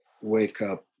don't wake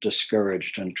up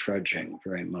discouraged and trudging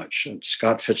very much. And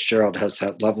Scott Fitzgerald has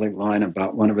that lovely line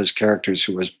about one of his characters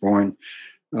who was born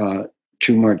uh,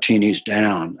 two martinis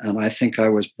down, and I think I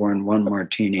was born one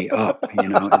martini up.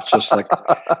 It's just like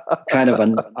kind of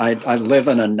I live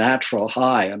in a natural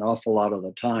high an awful lot of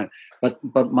the time.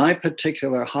 But my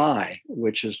particular high,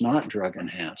 which is not drug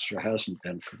enhanced or hasn't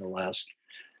been for the last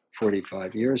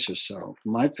 45 years or so,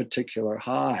 my particular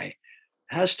high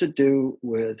has to do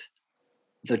with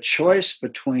the choice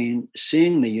between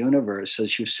seeing the universe,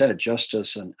 as you said, just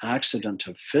as an accident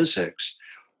of physics,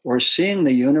 or seeing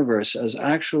the universe as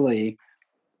actually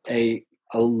a,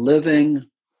 a living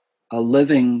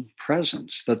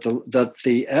presence. That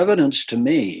the evidence to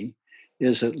me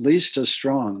is at least as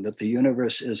strong that the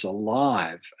universe is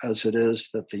alive as it is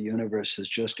that the universe is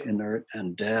just inert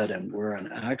and dead and we're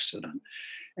an accident.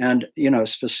 And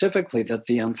specifically that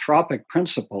the anthropic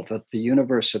principle, that the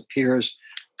universe appears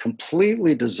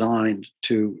completely designed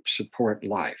to support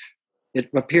life. It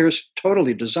appears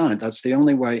totally designed. That's the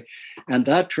only way. And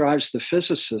that drives the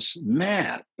physicists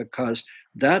mad, because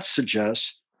that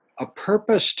suggests a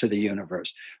purpose to the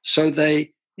universe. So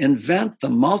they invent the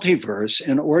multiverse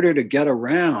in order to get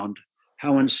around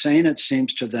how insane it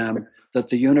seems to them that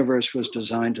the universe was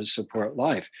designed to support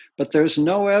life. But there's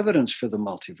no evidence for the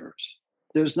multiverse.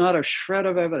 There's not a shred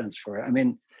of evidence for it. I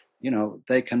mean,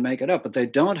 they can make it up, but they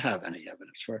don't have any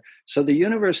evidence for it. So the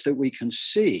universe that we can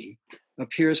see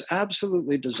appears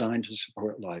absolutely designed to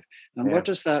support life. And Yeah. what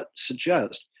does that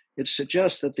suggest? It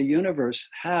suggests that the universe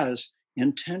has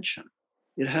intention.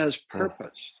 It has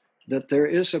purpose, that there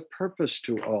is a purpose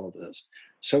to all of this.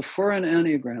 So for an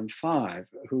Enneagram 5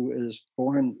 who is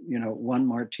born, one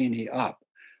martini up,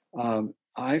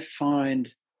 I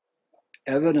find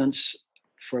evidence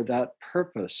for that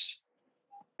purpose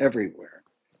everywhere.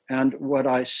 And what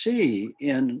I see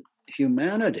in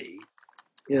humanity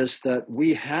is that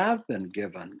we have been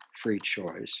given free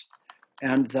choice,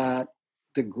 and that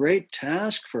the great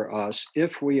task for us,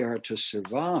 if we are to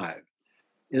survive,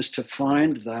 is to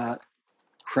find that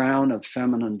crown of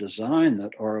feminine design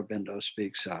that Aurobindo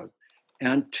speaks of,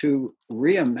 and to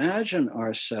reimagine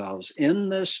ourselves in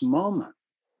this moment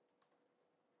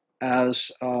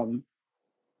as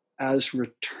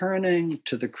returning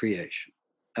to the creation,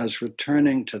 as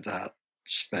returning to that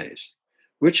space,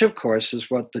 which of course is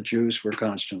what the Jews were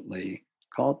constantly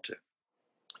called to.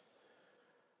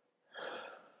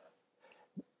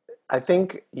 I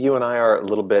think you and I are a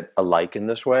little bit alike in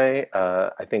this way.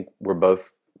 I think we're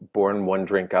both born one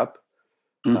drink up.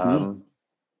 Mm-hmm.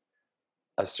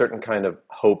 A certain kind of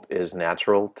hope is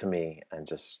natural to me and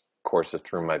just courses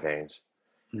through my veins.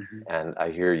 Mm-hmm. And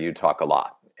I hear you talk a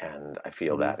lot, and I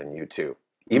feel Mm-hmm. that in you too.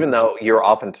 Even though you're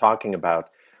often talking about,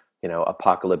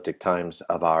 apocalyptic times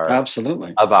of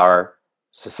Absolutely. our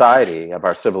society, of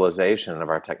our civilization, of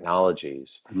our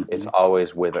technologies, Mm-hmm. it's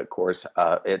always with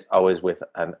it's always with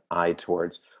an eye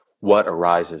towards what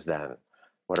arises then,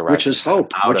 what arises Which is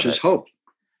hope. out Which of is it. hope.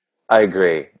 I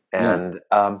agree, Yeah. and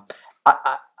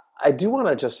I do want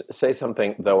to just say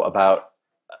something though about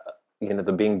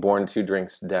the being born two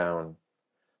drinks down.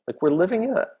 Like we're living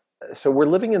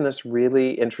in this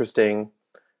really interesting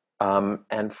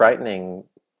and frightening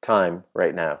time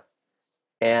right now,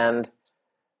 and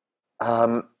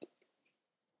um,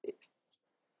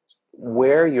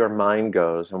 where your mind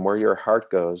goes and where your heart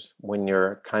goes when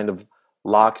you're kind of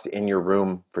locked in your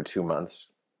room for 2 months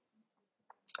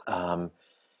um,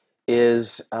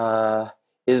 is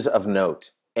of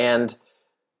note. And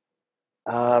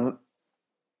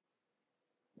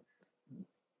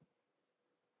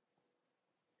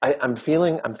I'm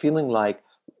feeling like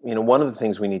one of the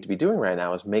things we need to be doing right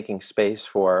now is making space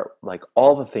for like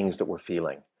all the things that we're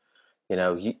feeling.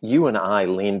 You and I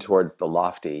lean towards the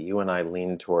lofty. You and I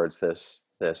lean towards this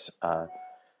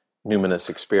numinous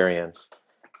experience.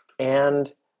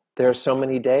 And there are so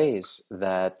many days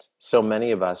that so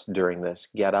many of us during this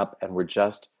get up and we're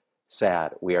just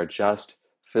sad. We are just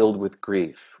filled with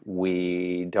grief.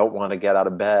 We don't want to get out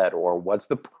of bed, or what's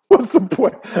the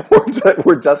point?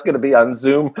 We're just going to be on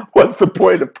Zoom. What's the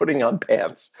point of putting on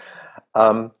pants?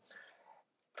 And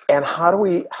how do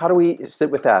we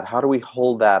sit with that? How do we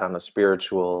hold that on a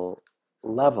spiritual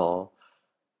level?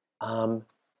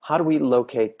 How do we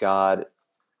locate God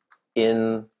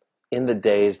in the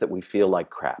days that we feel like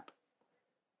crap?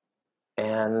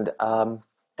 And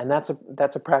that's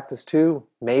a practice too.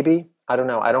 Maybe, I don't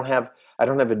know. I don't have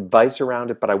advice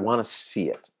around it, but I want to see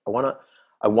it. I want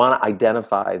to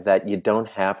identify that you don't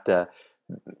have to,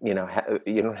 you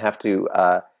don't have to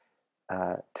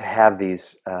have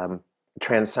these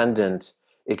transcendent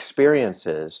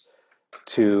experiences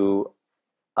to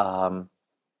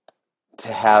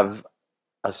to have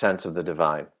a sense of the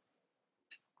divine.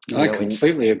 I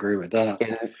completely agree with that.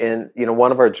 In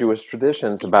one of our Jewish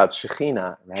traditions about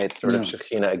Shekhinah, right? Sort of Yeah.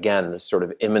 Shekhinah, again, this sort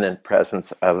of immanent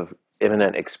presence of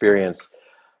immanent experience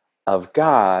of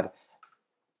God.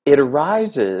 It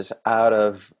arises out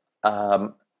of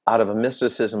a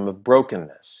mysticism of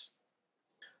brokenness.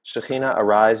 Shekhinah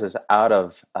arises out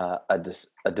of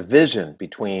a division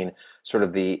between sort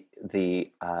of the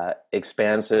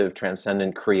expansive,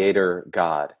 transcendent creator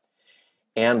God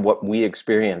and what we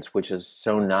experience, which is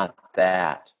so not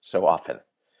that so often.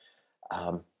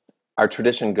 Our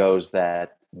tradition goes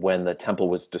that when the temple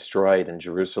was destroyed in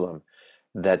Jerusalem,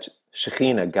 that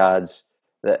Shekhinah, God's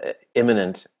the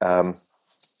immanent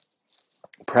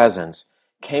presence,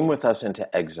 came with us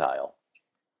into exile.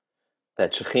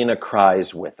 That Shekhinah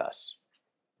cries with us.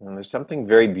 And there's something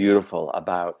very beautiful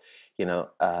about,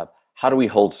 how do we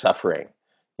hold suffering,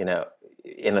 in a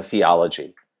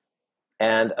theology.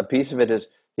 And a piece of it is,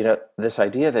 this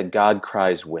idea that God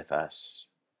cries with us.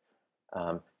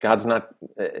 God's not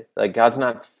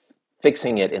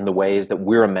fixing it in the ways that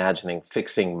we're imagining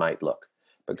fixing might look,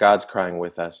 but God's crying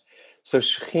with us. So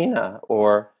Shekhinah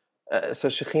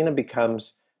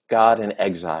becomes God in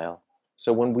exile.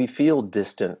 So when we feel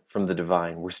distant from the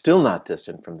divine, we're still not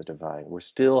distant from the divine. We're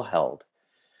still held.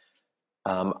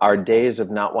 Our days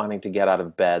of not wanting to get out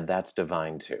of bed, that's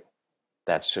divine too.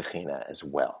 That's Shekhinah as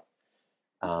well.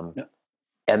 Yeah.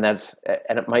 And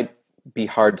it might be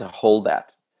hard to hold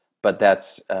that, but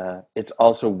it's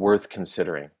also worth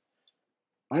considering.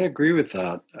 I agree with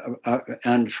that.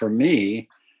 And for me,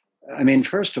 I mean,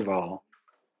 first of all,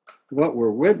 what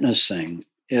we're witnessing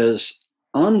is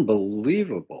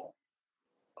unbelievable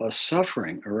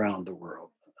suffering around the world,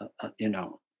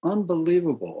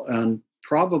 unbelievable. And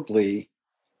probably,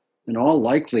 in all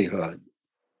likelihood,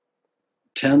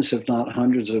 tens, if not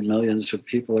hundreds of millions of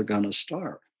people are going to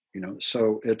starve.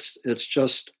 So it's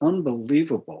just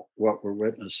unbelievable what we're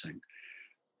witnessing.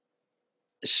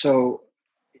 So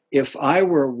if I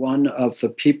were one of the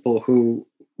people who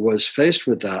was faced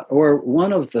with that, or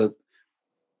one of the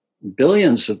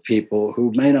billions of people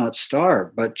who may not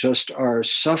starve, but just are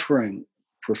suffering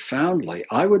profoundly,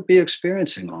 I would be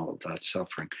experiencing all of that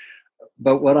suffering.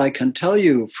 But what I can tell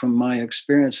you from my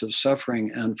experience of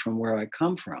suffering and from where I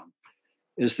come from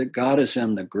is that God is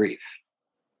in the grief.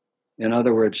 In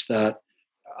other words, that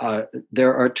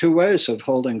there are two ways of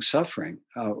holding suffering.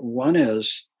 One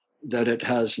is that it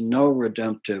has no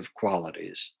redemptive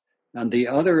qualities, and the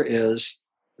other is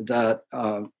that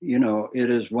it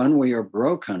is when we are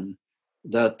broken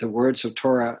that the words of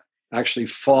Torah actually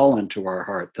fall into our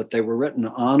heart, that they were written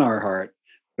on our heart,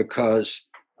 because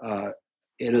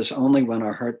it is only when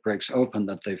our heart breaks open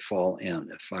that they fall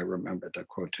in, if I remember the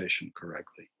quotation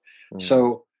correctly. Mm.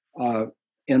 So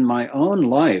in my own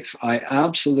life, I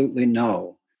absolutely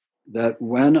know that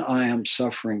when I am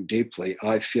suffering deeply,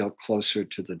 I feel closer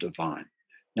to the divine.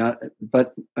 Now,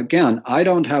 but again, I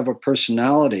don't have a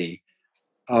personality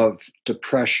of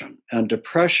depression, and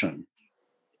depression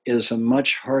is a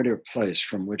much harder place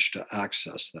from which to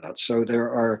access that. So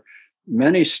there are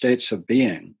many states of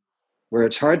being where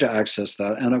it's hard to access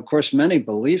that. And of course, many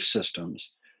belief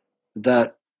systems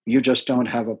that you just don't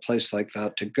have a place like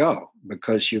that to go,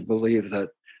 because you believe that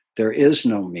there is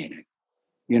no meaning,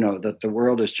 that the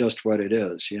world is just what it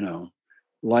is,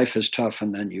 life is tough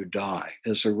and then you die,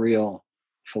 is a real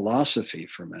philosophy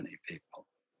for many people.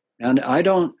 And I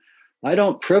don't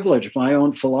privilege my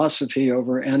own philosophy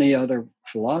over any other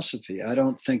philosophy. I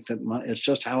don't think that it's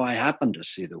just how I happen to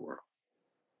see the world.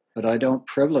 But I don't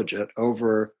privilege it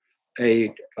over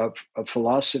a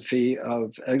philosophy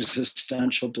of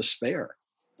existential despair.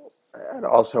 And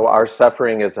also, our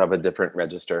suffering is of a different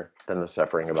register than the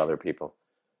suffering of other people.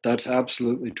 That's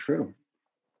absolutely true.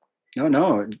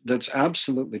 No, that's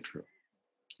absolutely true.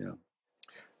 Yeah.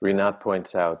 Rinat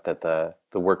points out that the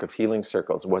work of healing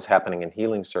circles, what's happening in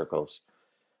healing circles,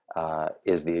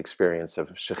 is the experience of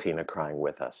Shekhinah crying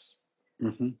with us.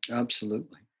 Mm-hmm.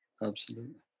 Absolutely.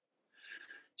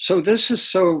 So this is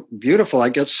so beautiful. I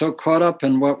get so caught up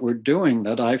in what we're doing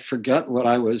that I forget what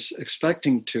I was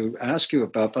expecting to ask you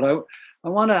about. But I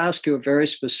want to ask you a very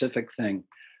specific thing.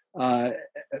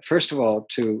 First of all,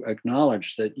 to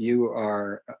acknowledge that you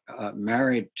are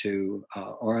married to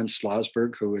Oren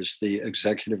Slasberg, who is the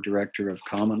executive director of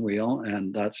Commonweal,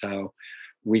 and that's how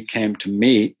we came to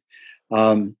meet.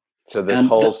 So this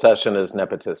whole session is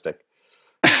nepotistic.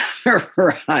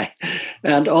 Right.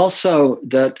 And also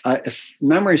that, if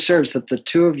memory serves, that the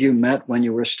two of you met when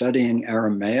you were studying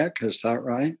Aramaic. Is that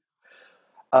right?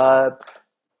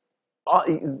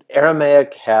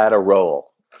 Aramaic had a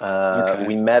role. Okay.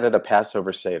 We met at a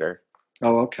Passover Seder.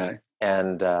 Oh, okay.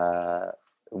 and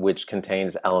which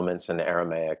contains elements in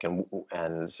Aramaic,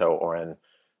 and so Oren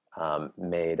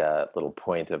made a little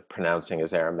point of pronouncing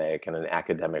his Aramaic in an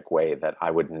academic way that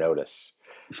I would notice.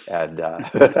 And,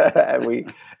 and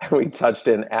we touched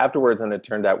in afterwards, and it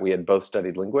turned out we had both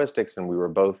studied linguistics, and we were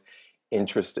both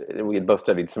interested. We had both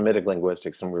studied Semitic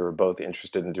linguistics, and we were both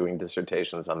interested in doing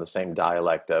dissertations on the same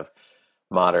dialect of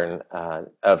modern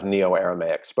of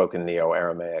Neo-Aramaic, spoken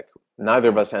Neo-Aramaic. Neither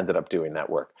of us ended up doing that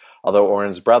work, although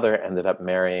Oren's brother ended up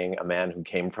marrying a man who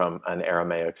came from an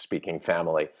Aramaic-speaking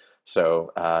family.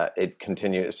 So it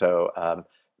continued. So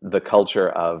the culture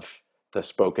of the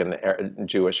spoken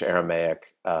Jewish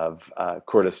Aramaic of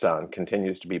Kurdistan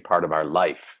continues to be part of our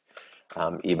life,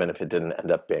 even if it didn't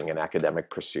end up being an academic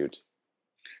pursuit.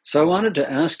 So I wanted to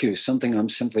ask you something I'm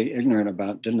simply ignorant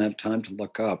about, didn't have time to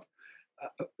look up.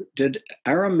 Did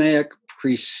Aramaic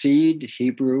precede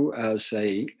Hebrew as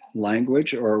a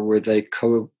language, or were they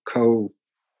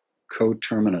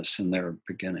coterminous in their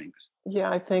beginnings?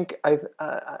 Yeah, I think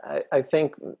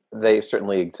they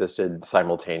certainly existed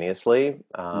simultaneously.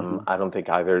 Mm-hmm. I don't think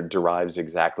either derives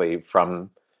exactly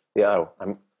from, or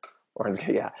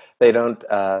yeah, they don't.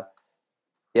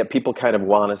 Yeah, people kind of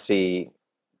want to see.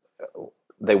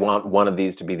 They want one of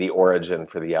these to be the origin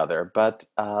for the other, but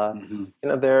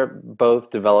Mm-hmm. they're both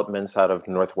developments out of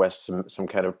Northwest, some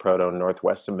kind of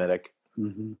Proto-Northwest Semitic.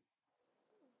 Mm-hmm.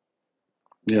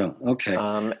 Yeah. Okay.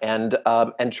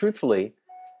 And truthfully,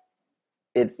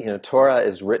 Torah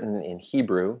is written in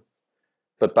Hebrew,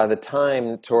 but by the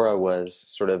time Torah was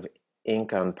sort of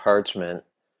ink on parchment,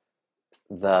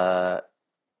 the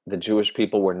Jewish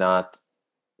people were not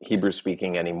Hebrew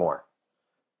speaking anymore.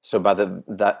 So by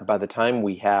the time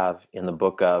we have in the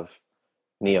book of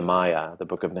Nehemiah, the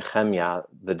book of Nehemiah,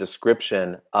 the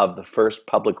description of the first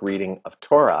public reading of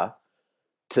Torah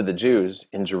to the Jews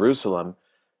in Jerusalem,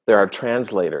 there are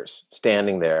translators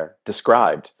standing there,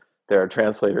 described. There are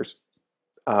translators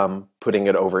putting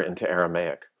it over into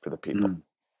Aramaic for the people. Mm.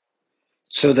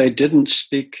 So they didn't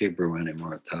speak Hebrew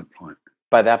anymore at that point.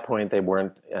 By that point, they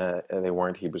weren't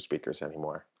Hebrew speakers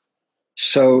anymore.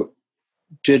 So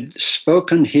did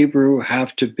spoken Hebrew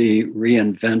have to be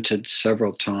reinvented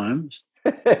several times?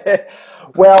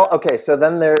 Well, okay, so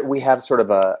then we have sort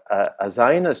of a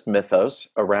Zionist mythos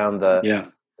around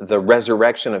the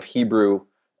resurrection of Hebrew,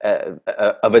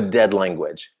 of a dead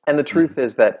language. And the truth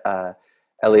is that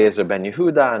Eliezer ben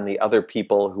Yehuda and the other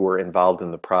people who were involved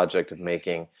in the project of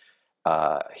making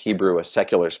Hebrew a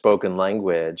secular spoken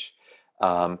language,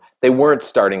 they weren't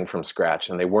starting from scratch,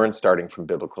 and they weren't starting from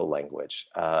biblical language.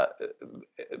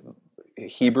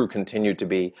 Hebrew continued to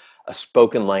be a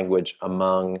spoken language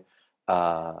among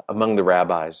the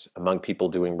rabbis, among people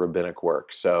doing rabbinic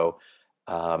work. So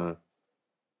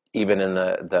even in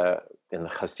the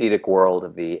Hasidic world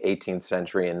of the 18th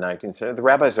century and 19th century, the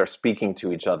rabbis are speaking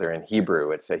to each other in Hebrew.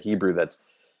 It's a Hebrew that's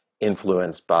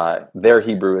their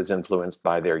Hebrew is influenced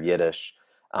by their Yiddish.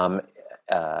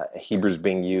 Hebrew's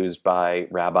being used by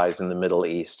rabbis in the Middle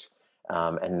East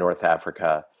and North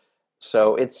Africa.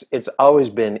 So it's always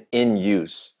been in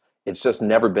use. It's just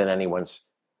never been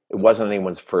it wasn't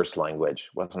anyone's first language,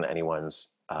 wasn't anyone's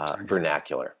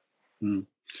vernacular. Mm.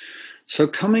 So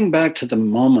coming back to the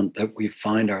moment that we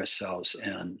find ourselves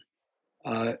in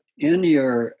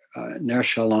your Ner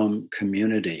Shalom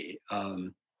community,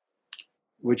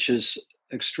 which is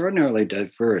extraordinarily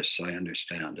diverse, I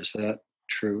understand. Is that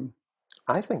true?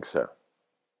 I think so.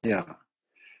 Yeah.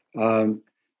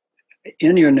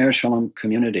 In your Ner Shalom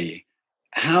community,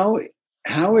 how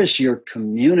is your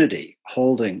community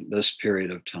holding this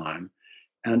period of time?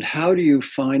 And how do you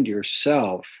find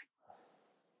yourself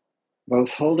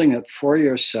both holding it for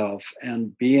yourself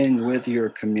and being with your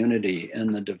community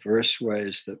in the diverse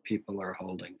ways that people are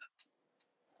holding it?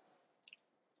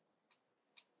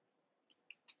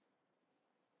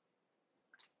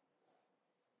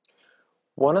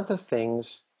 One of the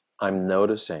things I'm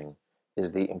noticing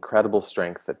is the incredible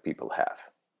strength that people have.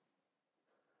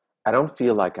 I don't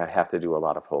feel like I have to do a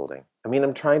lot of holding. I mean,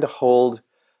 I'm trying to hold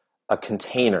a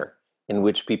container in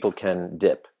which people can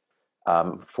dip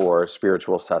for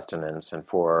spiritual sustenance and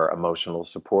for emotional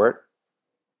support.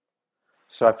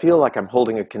 So I feel like I'm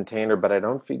holding a container, but I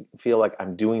don't feel like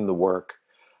I'm doing the work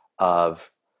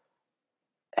of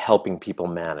helping people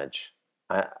manage.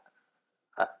 I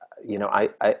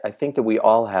think that we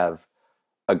all have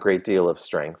a great deal of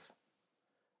strength.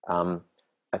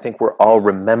 I think we're all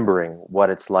remembering what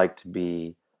it's like to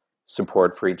be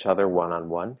support for each other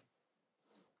one-on-one.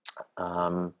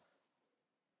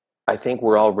 I think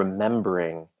we're all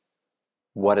remembering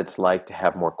what it's like to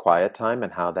have more quiet time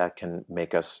and how that can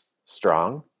make us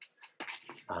strong.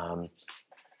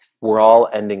 we're all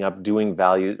ending up doing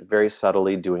value, very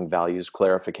subtly doing values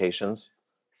clarifications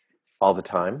all the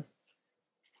time.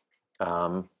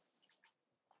 And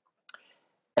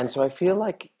so I feel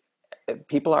like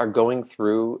people are going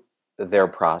through their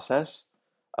process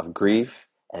of grief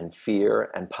and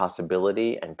fear and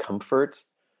possibility and comfort.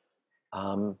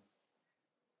 And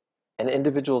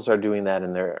individuals are doing that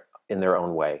in their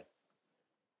own way.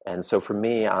 And so for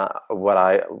me, I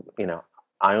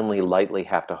only lightly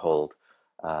have to hold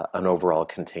an overall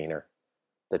container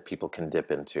that people can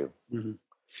dip into. Mm-hmm.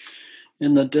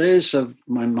 In the days of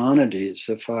Maimonides,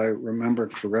 if I remember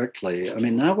correctly, I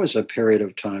mean, that was a period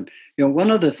of time. One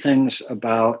of the things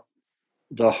about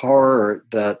the horror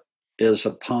that is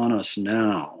upon us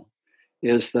now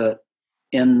is that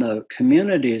in the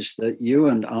communities that you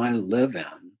and I live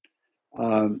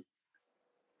in,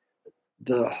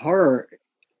 the horror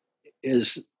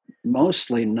is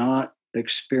mostly not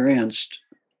experienced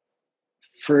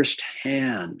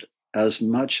firsthand as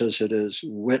much as it is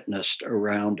witnessed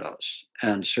around us,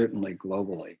 and certainly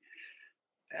globally.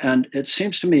 And it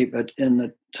seems to me that in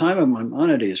the time of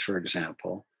Maimonides, for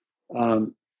example,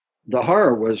 the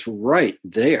horror was right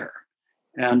there.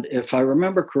 And if I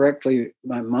remember correctly,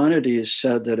 Maimonides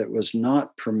said that it was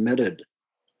not permitted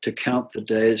to count the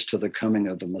days to the coming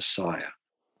of the Messiah.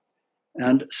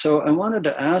 And so I wanted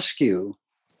to ask you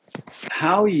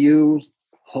how you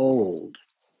hold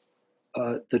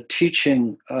the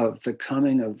teaching of the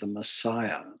coming of the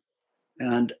Messiah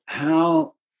and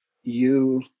how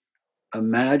you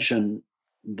imagine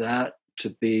that to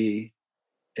be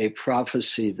a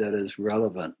prophecy that is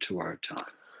relevant to our time.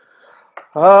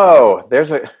 Oh,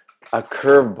 there's a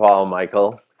curveball,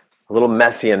 Michael. A little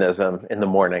messianism in the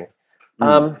morning.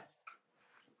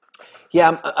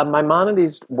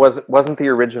 Maimonides wasn't the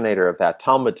originator of that.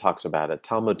 Talmud talks about it.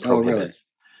 Talmud prohibits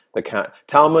the count.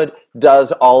 Talmud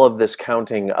does all of this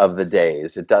counting of the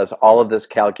days. It does all of this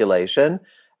calculation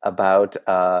about,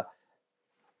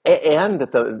 and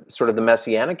that the sort of the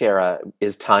Messianic era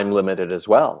is time limited as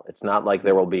well. It's not like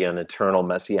there will be an eternal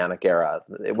Messianic era.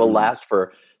 It will last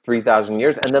for 3,000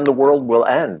 years, and then the world will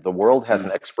end. The world has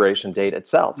an expiration date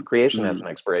itself. Creation has an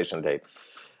expiration date.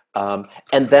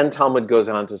 And then Talmud goes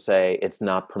on to say it's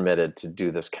not permitted to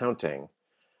do this counting.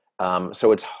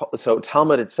 So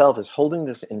Talmud itself is holding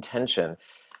this intention,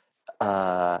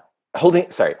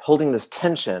 holding this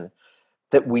tension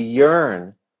that we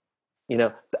yearn.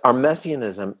 Our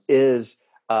messianism is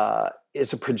a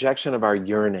projection of our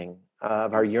yearning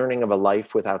of a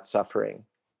life without suffering.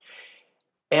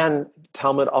 And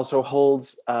Talmud also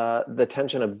holds the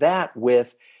tension of that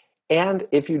with, and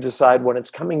if you decide when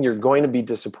it's coming, you're going to be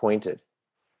disappointed.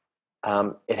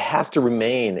 It has to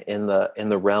remain in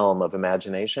the realm of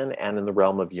imagination and in the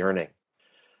realm of yearning.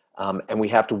 And we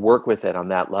have to work with it on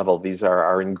that level. These are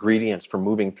our ingredients for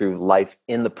moving through life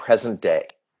in the present day.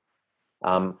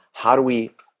 How do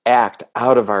we act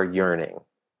out of our yearning?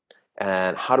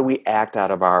 And how do we act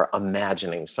out of our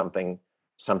imagining something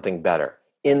better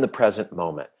in the present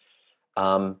moment?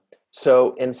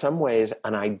 So in some ways,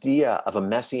 an idea of a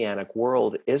messianic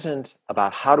world isn't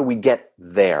about how do we get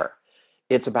there.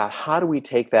 It's about how do we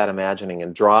take that imagining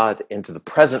and draw it into the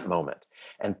present moment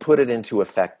and put it into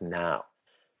effect now.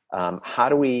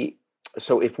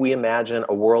 So if we imagine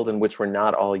a world in which we're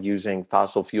not all using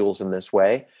fossil fuels in this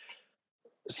way,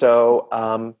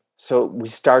 so we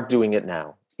start doing it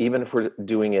now, even if we're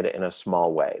doing it in a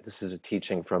small way. This is a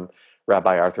teaching from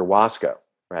Rabbi Arthur Waskow,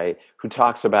 right,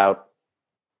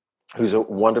 who's a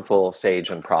wonderful sage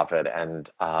and prophet and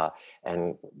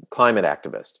climate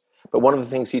activist. But one of the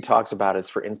things he talks about is,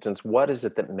 for instance, what is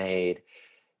it that made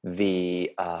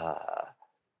the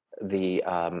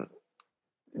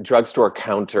drugstore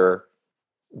counter,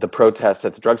 the protests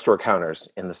at the drugstore counters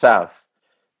in the South,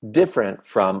 different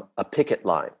from a picket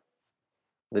line?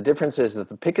 The difference is that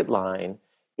the picket line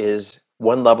is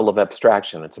one level of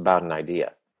abstraction. It's about an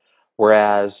idea.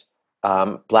 Whereas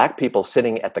Black people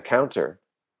sitting at the counter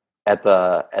at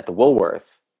the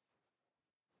Woolworth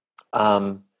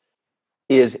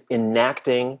is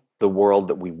enacting the world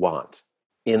that we want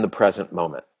in the present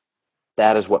moment.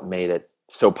 That is what made it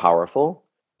so powerful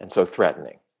and so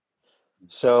threatening.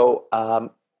 So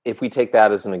if we take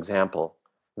that as an example,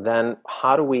 then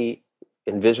how do we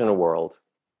envision a world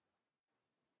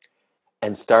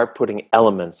and start putting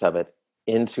elements of it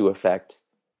into effect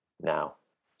now?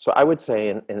 So I would say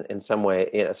in some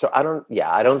way, so I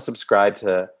don't subscribe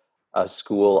to a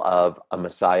school of a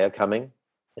Messiah coming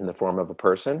in the form of a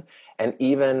person, and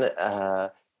even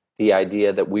the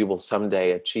idea that we will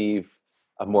someday achieve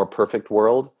a more perfect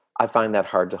world. I find that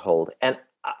hard to hold, and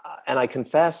I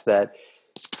confess that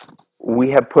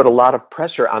we have put a lot of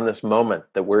pressure on this moment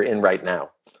that we're in right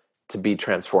now to be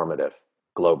transformative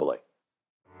globally.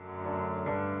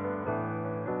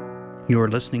 You're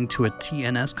listening to a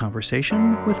TNS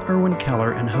conversation with Erwin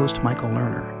Keller and host Michael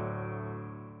Lerner.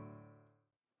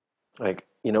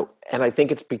 And I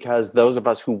think it's because those of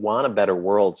us who want a better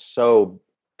world so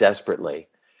desperately,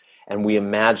 and we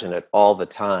imagine it all the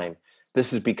time,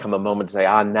 this has become a moment to say,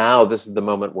 now this is the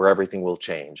moment where everything will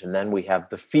change. And then we have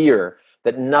the fear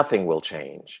that nothing will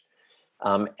change.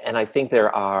 And I think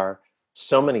there are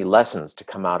so many lessons to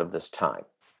come out of this time.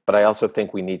 But I also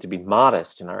think we need to be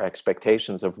modest in our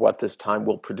expectations of what this time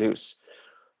will produce.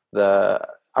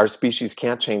 Our species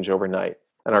can't change overnight,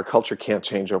 and our culture can't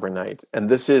change overnight. And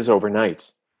this is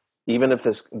overnight. Even if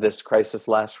this crisis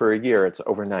lasts for a year, it's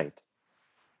overnight.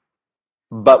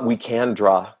 But we can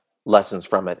draw lessons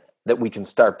from it that we can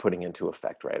start putting into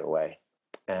effect right away.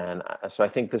 And so I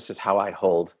think this is how I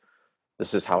hold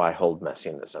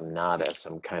messianism, not as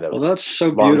some kind of that's so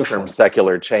long-term beautiful.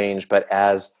 Secular change, but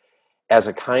as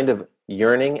a kind of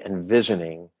yearning and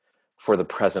visioning for the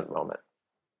present moment.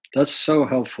 That's so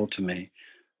helpful to me.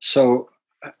 So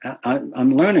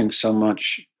I'm learning so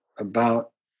much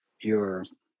about your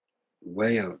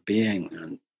way of being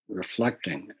and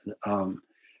reflecting.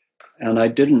 And I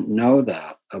didn't know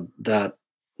that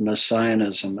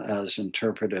messianism as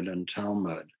interpreted in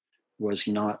Talmud was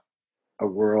not a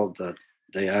world that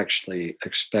they actually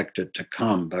expected to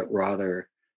come, but rather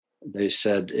they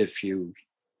said, if you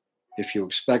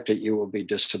expect it, you will be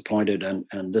disappointed,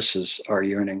 and this is our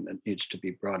yearning that needs to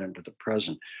be brought into the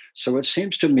present. So it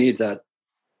seems to me that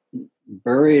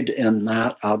buried in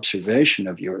that observation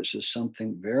of yours is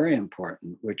something very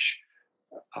important, which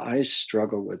I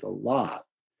struggle with a lot,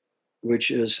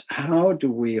 which is how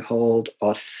do we hold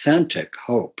authentic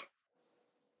hope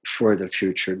for the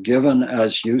future, given,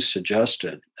 as you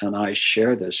suggested, and I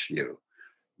share this view,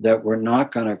 that we're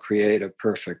not going to create a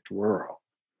perfect world.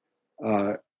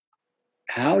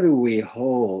 How do we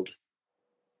hold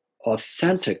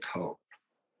authentic hope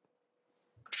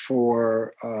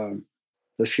for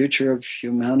the future of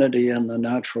humanity and the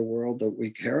natural world that we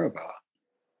care about?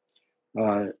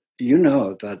 You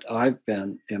know that I've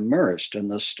been immersed in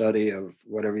the study of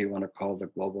whatever you want to call the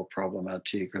global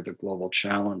problematique or the global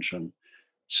challenge, and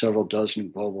several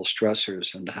dozen global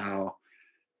stressors, and how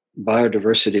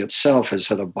biodiversity itself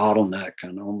is at a bottleneck,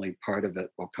 and only part of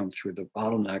it will come through the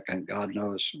bottleneck, and God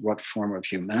knows what form of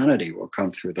humanity will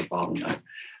come through the bottleneck.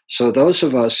 So those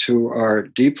of us who are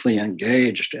deeply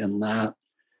engaged in that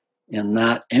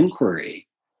inquiry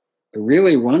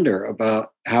really wonder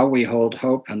about how we hold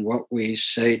hope and what we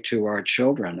say to our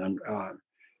children. And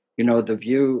the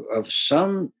view of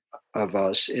some of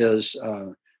us is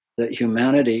that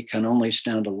humanity can only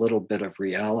stand a little bit of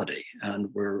reality,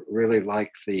 and we're really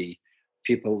like the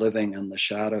people living in the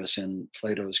shadows in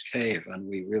Plato's cave, and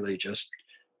we really just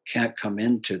can't come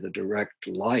into the direct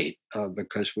light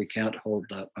because we can't hold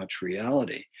that much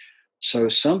reality. So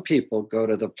some people go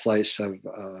to the place of,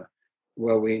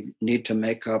 we need to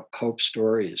make up hope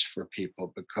stories for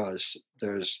people because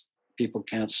people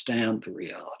can't stand the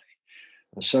reality.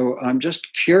 So I'm just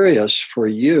curious for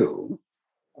you,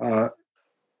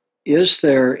 is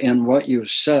there in what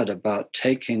you've said about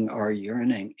taking our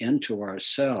yearning into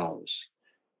ourselves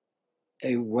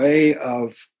a way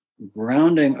of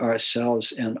grounding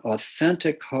ourselves in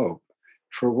authentic hope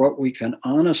for what we can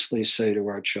honestly say to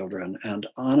our children and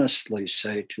honestly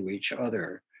say to each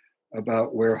other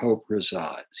about where hope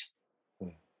resides?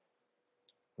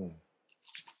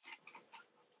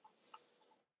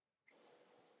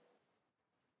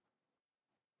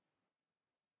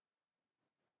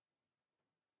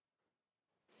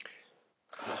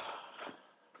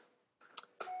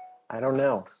 I don't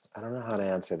know how to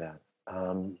answer that.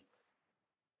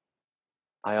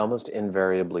 I almost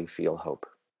invariably feel hope,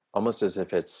 almost as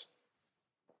if it's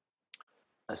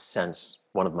a sense,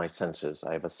 one of my senses.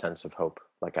 I have a sense of hope,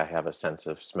 like I have a sense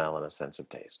of smell and a sense of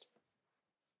taste.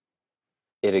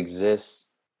 It exists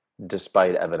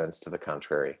despite evidence to the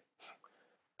contrary.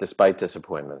 Despite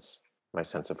disappointments, my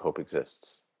sense of hope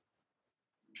exists.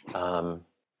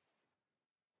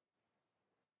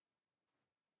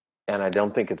 And I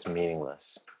don't think it's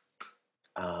meaningless.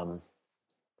 I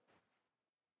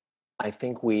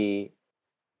think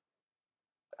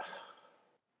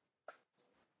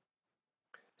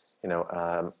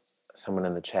someone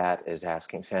in the chat is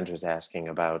asking, Sandra's asking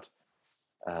about,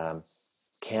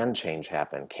 can change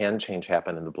happen? Can change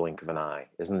happen in the blink of an eye?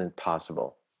 Isn't it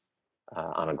possible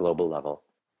on a global level?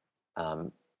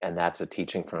 And that's a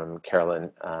teaching from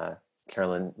Caroline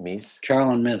Myss.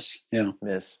 Caroline Myss, yeah.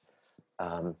 Myss.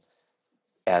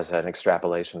 as an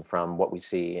extrapolation from what we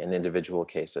see in individual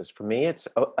cases. For me, it's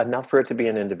enough for it to be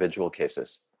in individual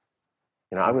cases.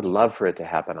 I would love for it to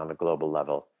happen on a global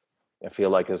level. I feel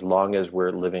like as long as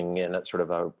we're living in a sort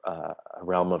of a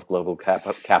realm of global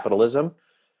capitalism,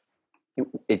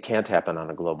 it can't happen on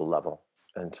a global level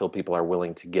until people are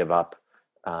willing to give up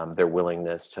their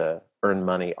willingness to earn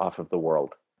money off of the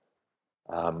world.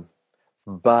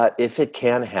 But if it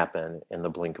can happen in the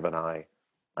blink of an eye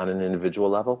on an individual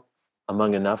level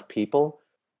among enough people,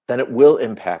 then it will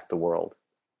impact the world.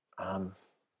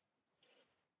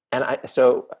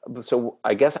 So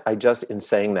I guess I just, in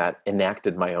saying that,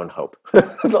 enacted my own hope.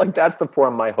 Like that's the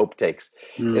form my hope takes.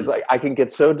 It's like I can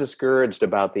get so discouraged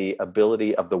about the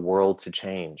ability of the world to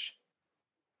change.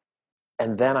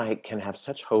 And then I can have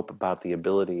such hope about the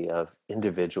ability of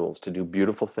individuals to do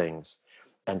beautiful things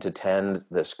and to tend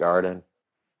this garden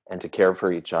and to care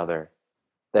for each other,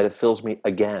 that it fills me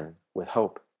again with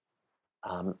hope.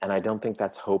 And I don't think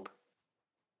that's hope.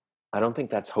 I don't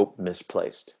think that's hope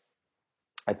misplaced.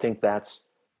 I think that's,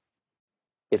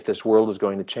 if this world is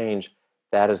going to change,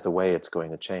 that is the way it's going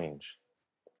to change,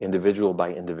 individual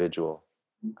by individual,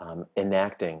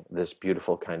 enacting this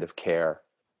beautiful kind of care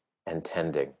and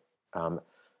tending,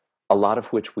 a lot of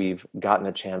which we've gotten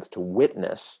a chance to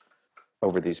witness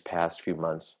over these past few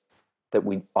months that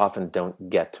we often don't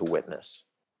get to witness.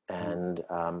 And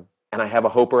I have a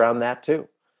hope around that too,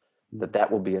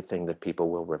 that will be a thing that people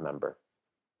will remember.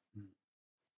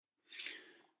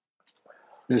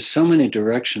 There's so many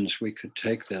directions we could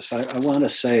take this. I want to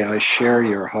say I share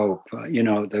your hope.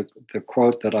 The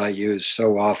quote that I use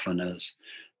so often is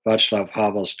Václav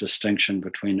Havel's distinction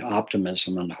between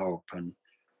optimism and hope, and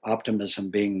optimism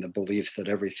being the belief that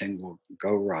everything will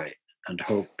go right, and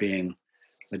hope being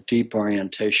a deep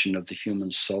orientation of the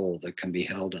human soul that can be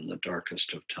held in the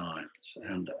darkest of times.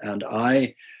 And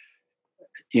I,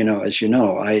 as you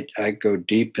know, I go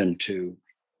deep into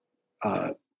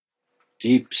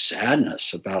deep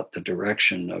sadness about the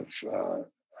direction of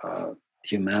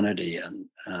humanity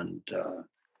and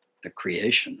the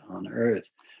creation on Earth.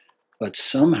 But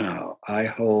somehow I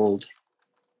hold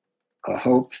a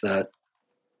hope that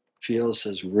feels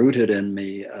as rooted in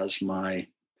me as my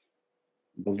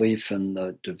belief in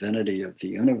the divinity of the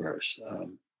universe.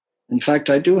 In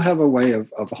fact, I do have a way of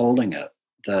holding it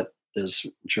that is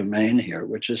germane here,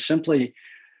 which is simply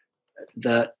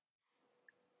that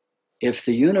if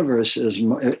the universe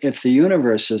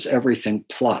is everything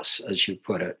plus, as you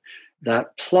put it,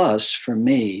 that plus for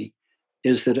me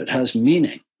is that it has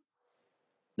meaning,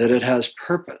 that it has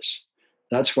purpose.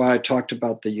 That's why I talked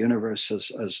about the universe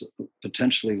as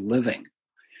potentially living.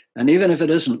 And even if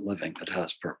it isn't living, it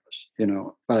has purpose,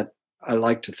 but I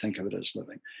like to think of it as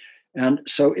living. And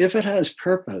so if it has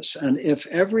purpose, and if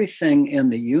everything in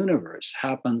the universe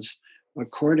happens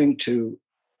according to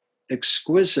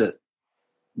exquisite,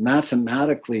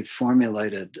 mathematically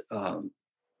formulated,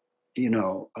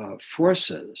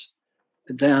 forces,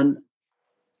 then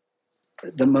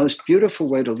the most beautiful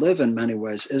way to live in many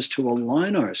ways is to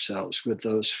align ourselves with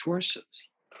those forces,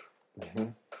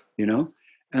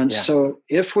 And so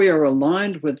if we are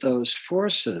aligned with those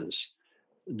forces,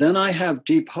 then I have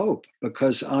deep hope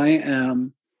because I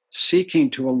am seeking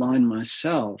to align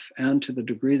myself and, to the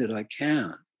degree that I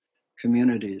can,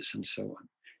 communities and so on.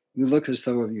 You look as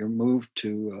though you're moved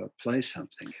to play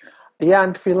something here. Yeah,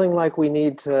 I'm feeling like we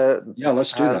need to. Yeah,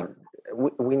 let's do that.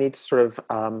 We need to sort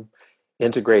of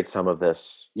integrate some of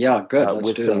this. Yeah, good.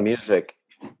 With some music,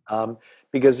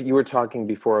 because you were talking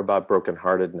before about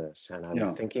brokenheartedness, and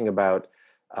I'm thinking about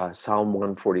Psalm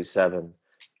 147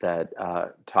 that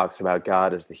talks about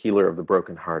God as the healer of the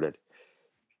brokenhearted,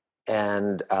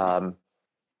 and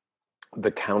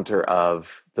the counter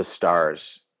of the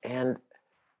stars. And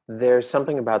there's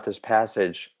something about this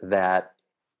passage that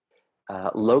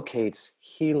locates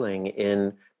healing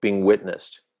in being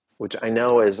witnessed, which I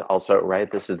know is also, right,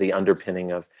 this is the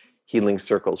underpinning of Healing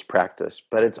Circles practice,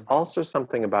 but it's also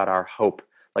something about our hope.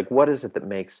 Like, what is it that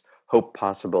makes hope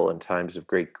possible in times of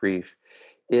great grief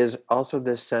is also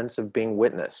this sense of being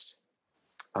witnessed.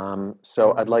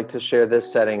 So I'd like to share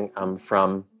this setting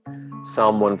from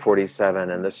Psalm 147,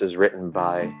 and this is written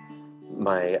by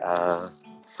my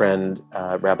friend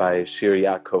Rabbi Shir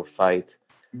Yaakov Fait,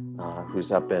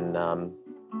 who's up in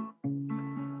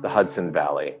the Hudson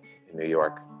Valley in New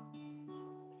York.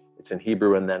 It's in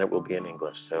Hebrew and then it will be in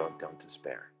English, so don't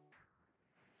despair.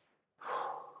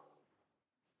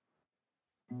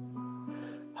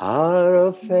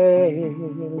 Harofei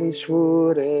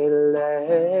lishvur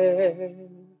eleh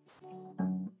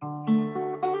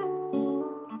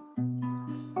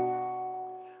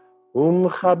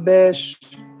umchabesh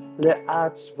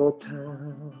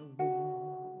le'atzvotam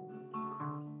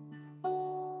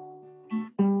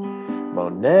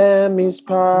מונה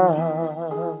מספר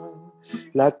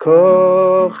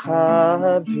לכוכבים,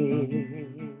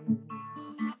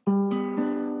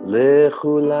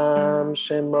 לכולם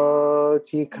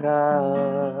שמות יקרא.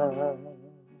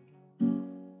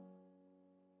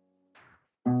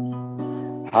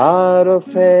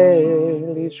 הרופא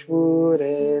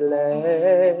לשבורי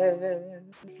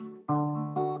לב,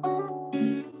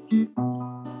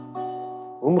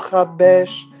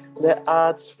 ומחבש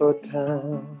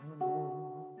לעצבותם.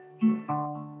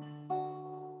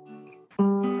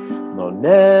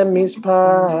 מונה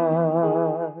מספר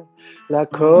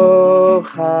לכוכבים,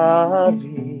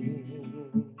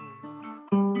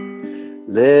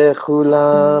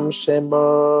 לכולם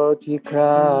שמות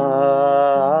יקרא.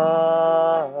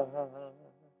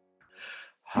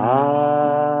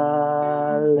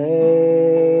 הללויה,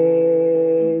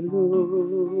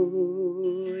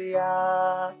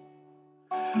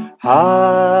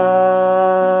 הללויה,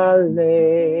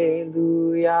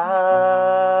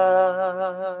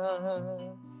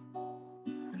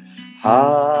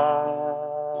 הללויה,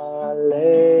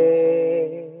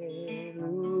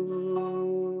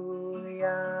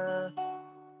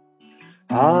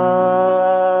 הללויה.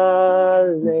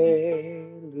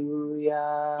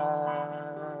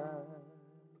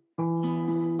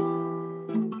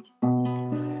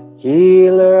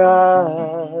 Healer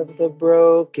of the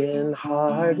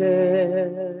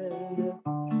broken-hearted,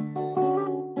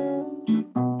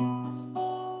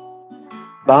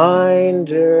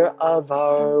 binder of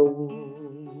our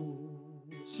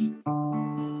wounds,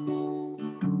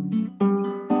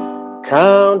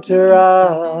 counter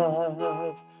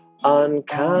of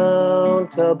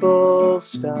uncountable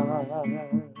stars.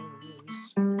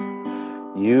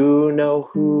 You know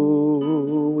who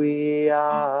we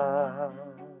are.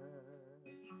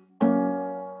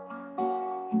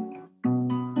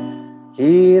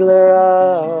 Healer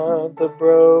of the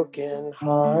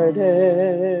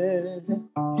broken-hearted,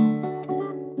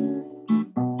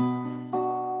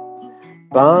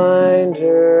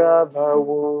 binder of our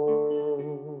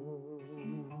wounds,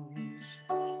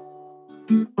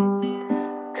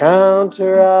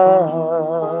 counter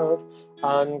of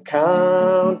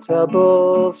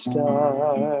uncountable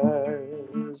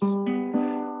stars.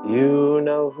 You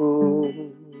know who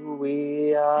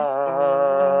we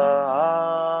are.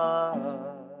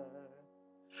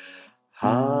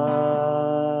 Hallelujah,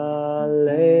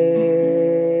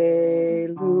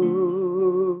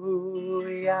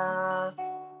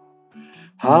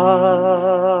 hallelujah,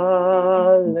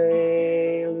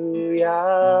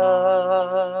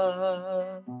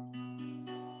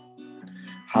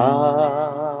 hallelujah,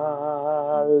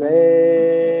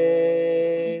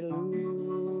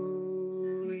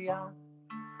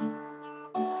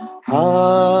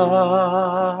 hallelujah.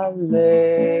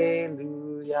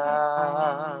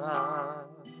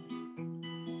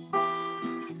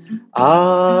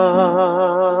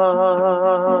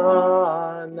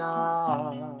 Anna,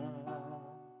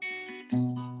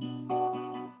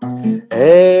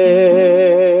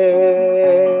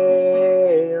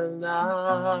 Elna,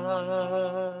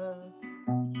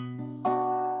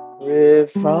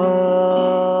 Rifana,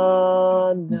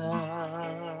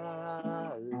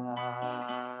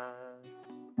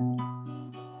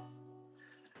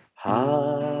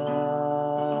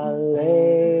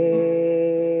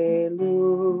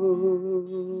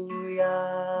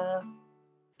 Hallelujah,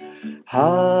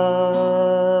 hallelujah,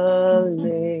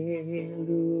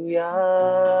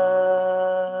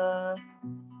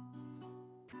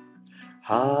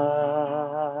 hallelujah,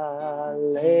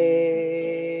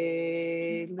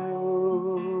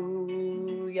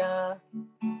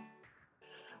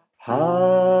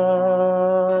 hallelujah.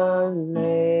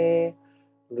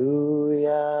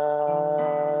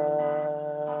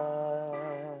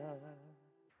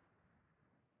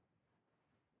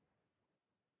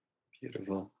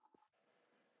 Beautiful.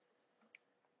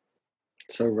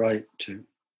 So right to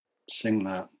sing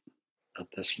that at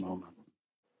this moment.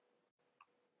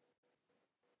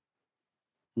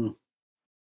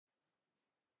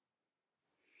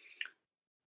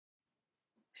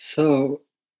 So,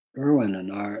 Erwin,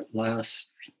 in our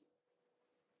last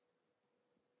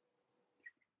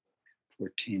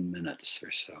 14 minutes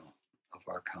or so of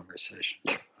our conversation,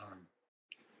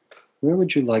 where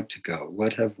would you like to go?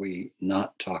 What have we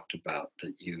not talked about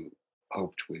that you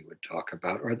hoped we would talk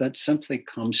about, or that simply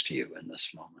comes to you in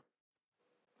this moment?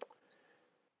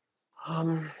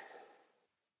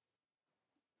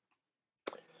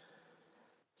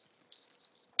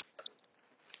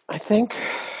 I think,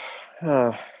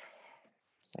 I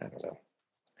don't know.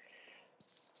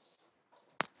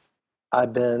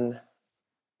 I've been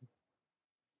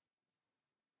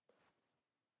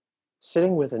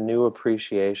sitting with a new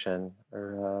appreciation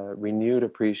or a renewed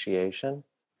appreciation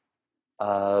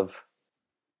of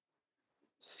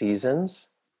seasons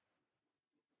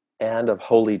and of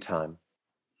holy time.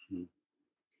 Mm.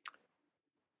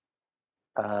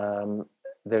 Um,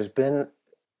 there's been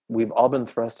We've all been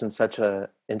thrust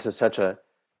into such a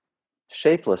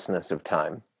shapelessness of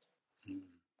time Mm.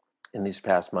 in these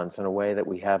past months in a way that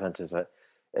we haven't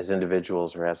as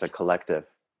individuals or as a collective,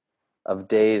 of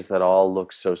days that all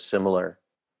look so similar.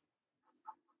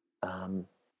 Um,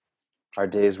 our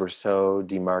days were so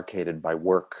demarcated by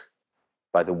work,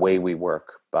 by the way we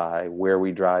work, by where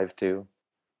we drive to,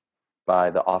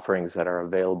 by the offerings that are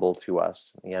available to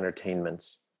us, the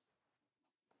entertainments.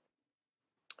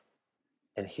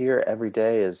 And here, every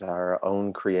day is our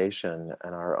own creation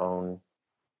and our own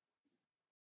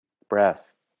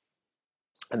breath.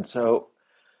 And so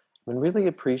I'm really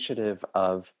appreciative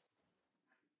uh,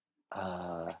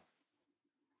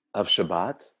 of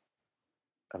Shabbat,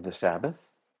 of the Sabbath,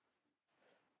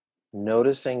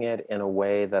 noticing it in a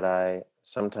way that I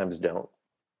sometimes don't.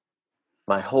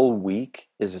 My whole week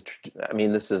is I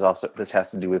mean, this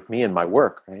has to do with me and my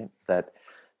work, right? That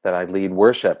I lead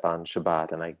worship on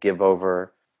Shabbat and I give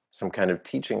over some kind of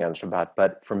teaching on Shabbat.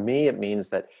 But for me, it means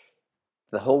that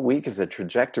the whole week is a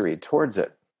trajectory towards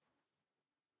it,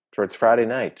 towards Friday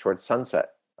night, towards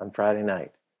sunset on Friday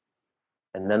night.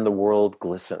 And then the world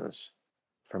glistens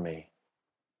for me.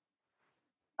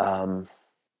 Um,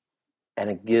 and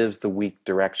it gives the week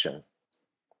direction.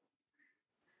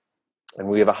 And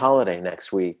we have a holiday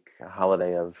next week, a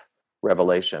holiday of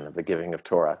revelation, of the giving of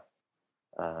Torah,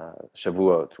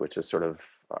 Shavuot, which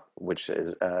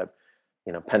is,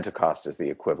 Pentecost is the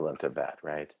equivalent of that,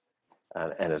 right?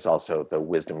 And is also the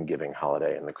wisdom-giving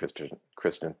holiday in the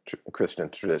Christian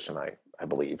tradition, I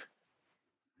believe.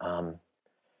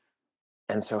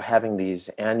 And so having these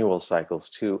annual cycles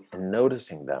too, and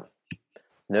noticing them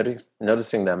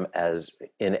as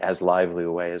lively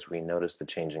a way as we notice the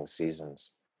changing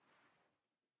seasons.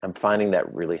 I'm finding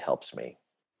that really helps me.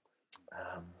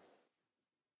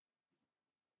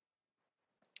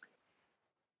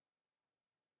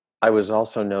 I was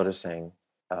also noticing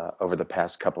over the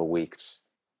past couple of weeks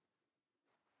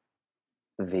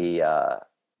the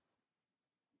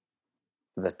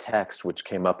text which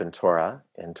came up in Torah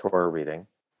reading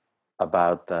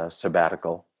about the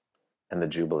sabbatical and the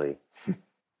Jubilee,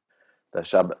 the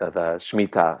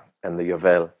Shemitah and the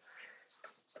Yovel.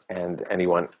 And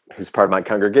anyone who's part of my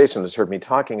congregation has heard me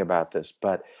talking about this,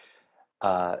 but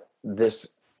this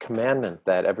commandment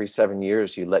that every 7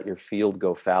 years you let your field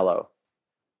go fallow,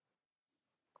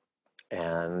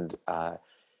 and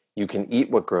you can eat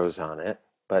what grows on it,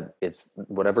 but it's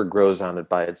whatever grows on it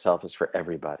by itself is for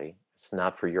everybody. It's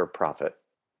not for your profit.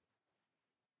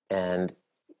 And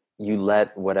you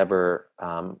let whatever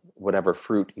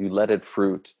fruit, you let it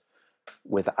fruit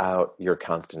without your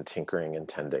constant tinkering and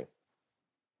tending.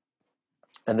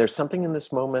 And there's something in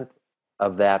this moment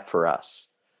of that for us,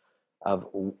 of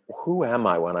who am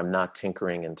I when I'm not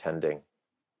tinkering and tending?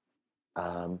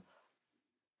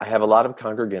 I have a lot of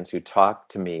congregants who talk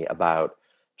to me about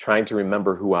trying to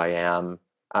remember who I am.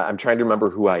 I'm trying to remember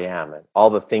who I am and all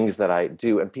the things that I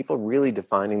do, and people really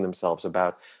defining themselves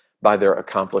by their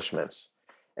accomplishments,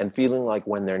 and feeling like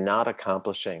when they're not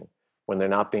accomplishing, when they're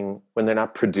not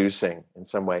producing in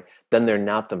some way, then they're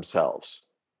not themselves.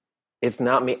 It's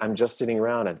not me. I'm just sitting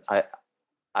around and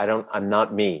I'm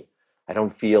not me. I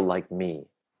don't feel like me.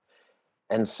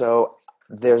 And so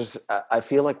I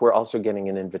feel like we're also getting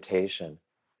an invitation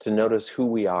to notice who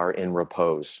we are in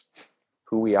repose,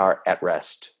 who we are at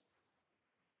rest.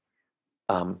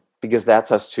 Because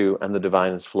that's us too, and the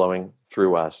divine is flowing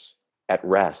through us at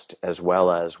rest, as well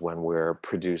as when we're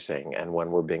producing and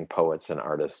when we're being poets and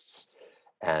artists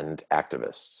and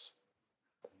activists.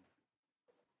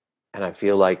 And I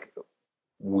feel like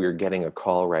we're getting a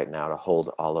call right now to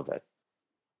hold all of it,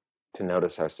 to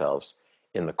notice ourselves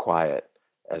in the quiet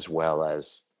as well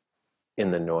as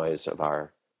in the noise of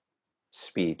our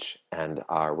speech and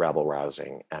our rabble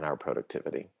rousing and our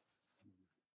productivity.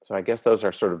 So I guess those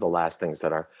are sort of the last things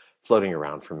that are floating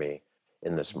around for me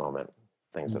in this moment,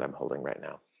 things that I'm holding right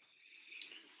now.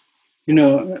 You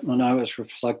know, when I was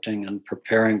reflecting and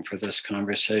preparing for this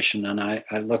conversation, and I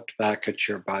looked back at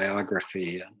your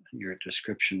biography and your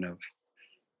description of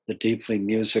the deeply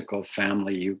musical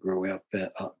family you grew up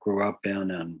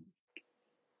in,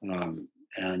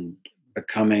 and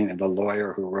becoming the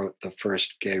lawyer who wrote the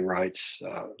first gay rights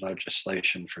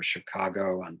legislation for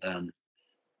Chicago, and then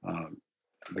um,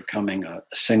 becoming a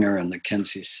singer in the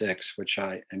Kinsey Six, which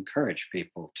I encourage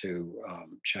people to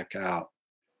check out.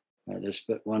 There's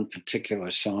but one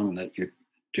particular song that you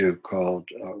do called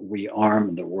We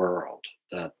Arm the World,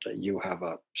 that you have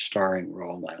a starring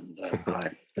role in, that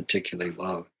I particularly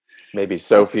love. Maybe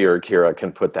Sophie or Kira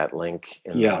can put that link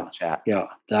in the chat. Yeah,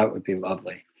 that would be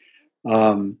lovely.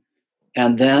 And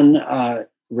then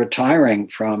retiring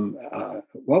from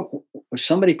what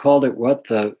somebody called it, what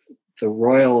the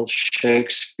Royal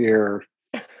Shakespeare,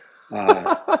 the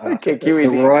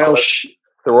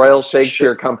Royal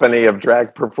Shakespeare Company of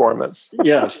Drag Performance.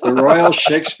 Yes, the Royal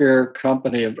Shakespeare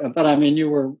Company of, but I mean, you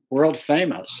were world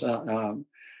famous,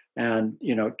 and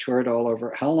toured all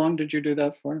over. How long did you do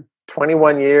that for?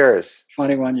 21 years.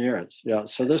 21 years. Yeah.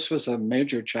 So this was a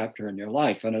major chapter in your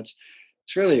life, and it's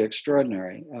really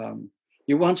extraordinary.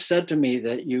 You once said to me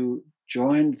that you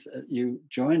joined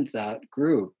that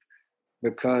group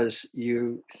because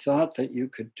you thought that you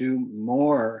could do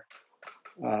more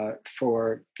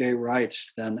for gay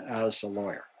rights than as a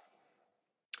lawyer.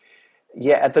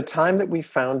 Yeah, at the time that we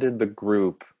founded the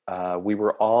group, we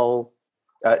were all,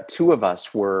 two of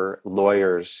us were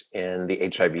lawyers in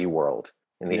the HIV world,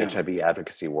 in the HIV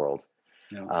advocacy world.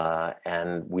 Yeah.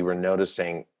 And we were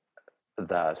noticing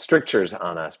the strictures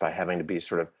on us by having to be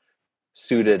sort of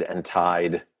suited and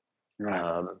tied,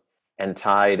 right. And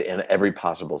tied in every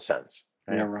possible sense.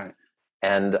 Right? Yeah, right.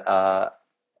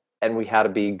 And we had to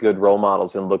be good role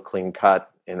models and look clean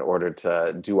cut in order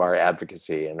to do our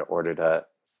advocacy, in order to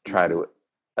try to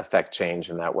affect change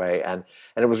in that way. And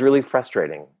it was really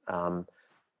frustrating,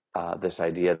 this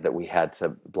idea that we had to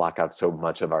block out so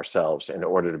much of ourselves in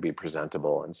order to be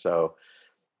presentable. And so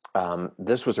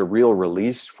this was a real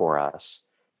release for us.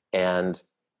 And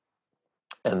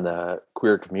the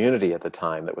queer community at the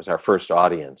time, that was our first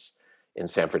audience in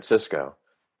San Francisco,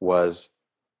 was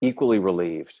equally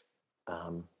relieved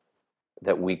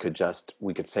that we could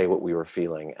say what we were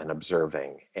feeling and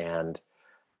observing. And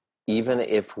even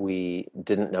if we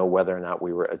didn't know whether or not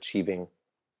we were achieving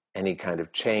any kind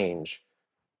of change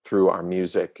through our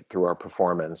music, through our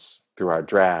performance, through our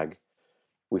drag,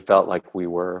 we felt like we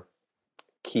were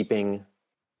keeping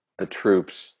the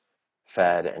troops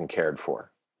fed and cared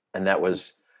for. And that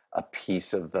was a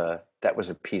piece of the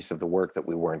work that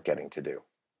we weren't getting to do,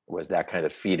 was that kind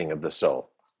of feeding of the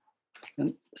soul.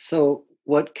 And so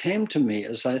what came to me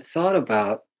as I thought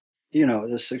about,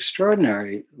 this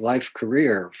extraordinary life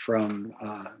career from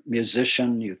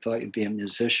musician, you thought you'd be a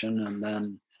musician, and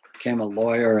then became a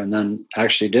lawyer, and then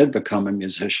actually did become a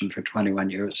musician for 21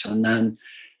 years, and then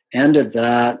ended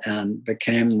that and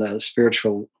became the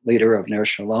spiritual leader of Ner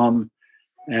Shalom,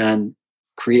 and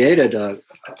created a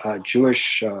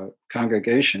Jewish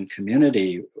congregation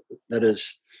community that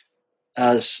is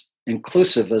as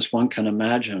inclusive as one can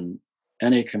imagine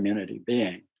any community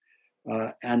being.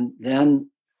 And then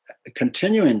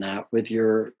continuing that with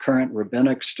your current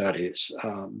rabbinic studies.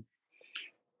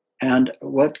 And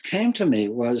what came to me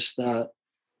was that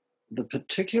the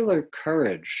particular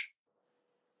courage,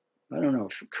 I don't know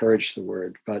if courage is the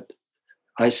word, but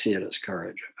I see it as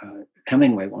courage.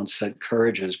 Hemingway once said,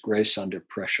 courage is grace under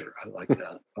pressure. I like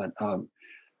that. But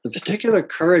the particular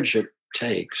courage it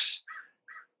takes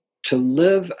to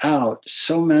live out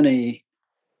so many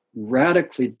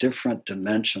radically different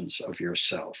dimensions of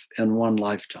yourself in one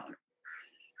lifetime.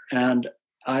 And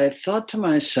I thought to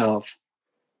myself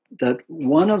that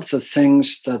one of the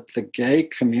things that the gay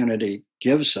community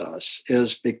gives us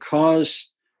is, because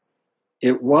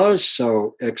it was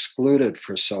so excluded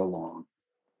for so long,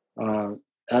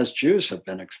 as Jews have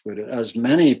been excluded, as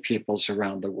many peoples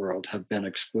around the world have been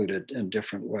excluded in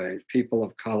different ways, people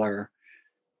of color,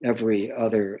 every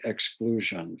other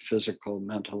exclusion, physical,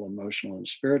 mental, emotional, and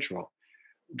spiritual,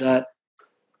 that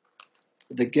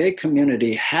the gay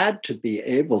community had to be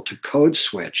able to code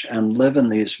switch and live in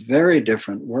these very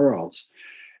different worlds.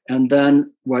 And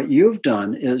then what you've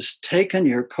done is taken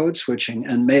your code switching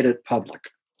and made it public.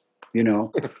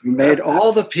 You made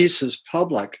all the pieces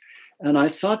public. And I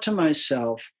thought to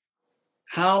myself,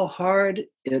 how hard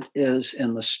it is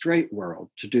in the straight world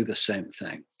to do the same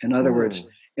thing. In other words,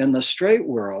 in the straight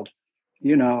world,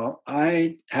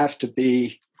 I have to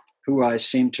be who I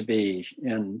seem to be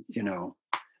in,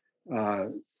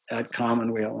 at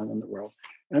Commonweal and in the world.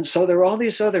 And so there are all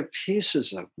these other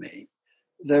pieces of me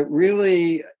that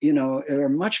really, are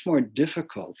much more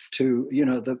difficult to,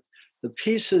 the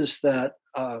pieces that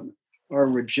are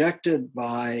rejected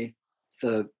by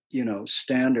the,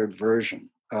 standard version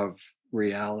of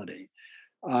reality,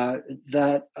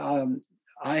 that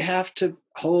I have to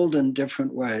hold in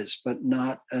different ways, but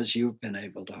not as you've been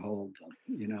able to hold them.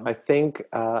 I think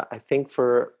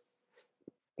for,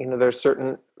 there's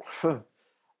certain,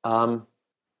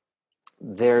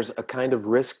 there's a kind of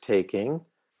risk taking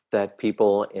that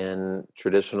people in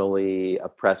traditionally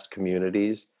oppressed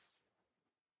communities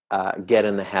get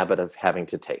in the habit of having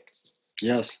to take.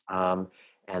 Yes.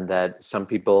 And that some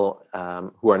people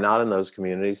who are not in those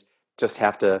communities just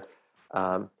have to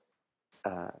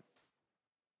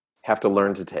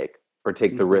learn to take, or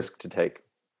take the risk to take.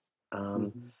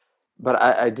 But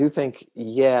I do think,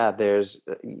 yeah, there's,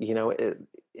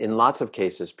 in lots of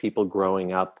cases, people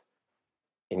growing up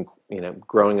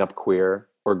queer,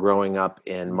 or growing up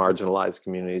in marginalized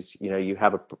communities, you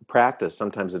have a practice.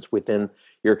 Sometimes it's within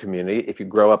your community. If you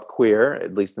grow up queer,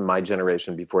 at least in my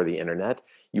generation before the internet,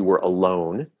 you were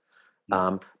alone.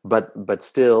 But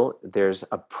still, there's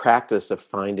a practice of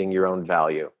finding your own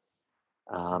value.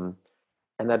 And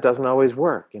that doesn't always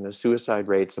work. Suicide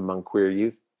rates among queer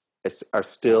youth are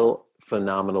still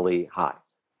phenomenally high.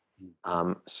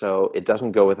 So it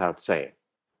doesn't go without saying.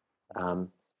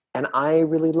 And I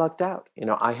really lucked out.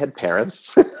 I had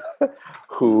parents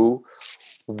who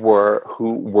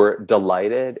were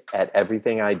delighted at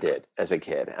everything I did as a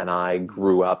kid. And I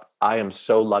grew up, I am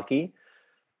so lucky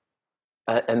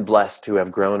and blessed to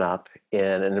have grown up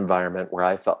in an environment where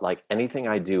I felt like anything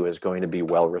I do is going to be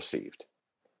well received.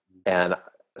 And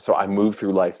so I move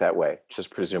through life that way, just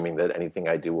presuming that anything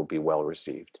I do will be well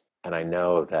received. And I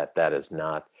know that that is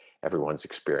not everyone's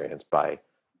experience by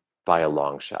a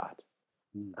long shot.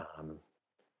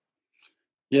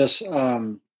 Yes,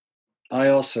 I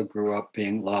also grew up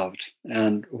being loved,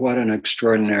 and what an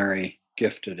extraordinary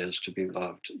gift it is to be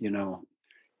loved.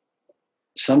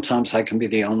 Sometimes I can be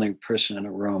the only person in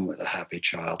a room with a happy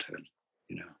childhood.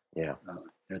 Yeah.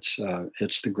 It's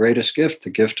the greatest gift, the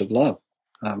gift of love,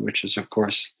 which is, of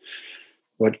course,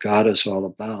 what God is all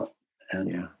about,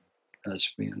 and as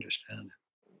we understand it.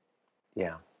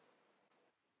 Yeah.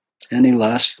 Any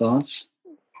last thoughts?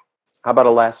 How about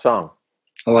a last song?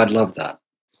 Oh, I'd love that.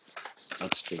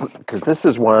 Let's do it. Because this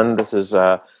is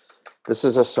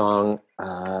a song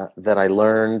that I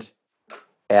learned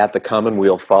at the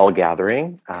Commonweal Fall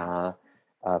Gathering. A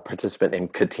participant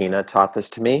named Katina taught this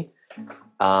to me.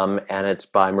 And it's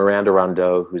by Miranda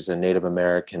Rondeau, who's a Native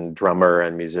American drummer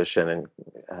and musician. And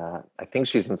I think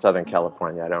she's in Southern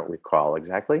California. I don't recall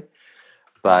exactly.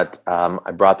 But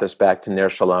I brought this back to Ner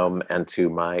Shalom and to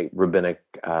my rabbinic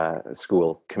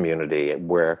school community,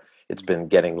 where it's been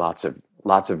getting lots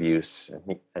of use,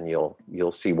 and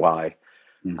you'll see why.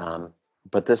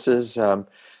 But this is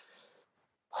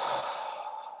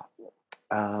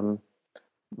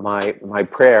my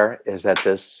prayer is that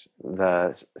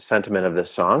the sentiment of this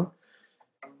song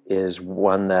is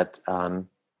one that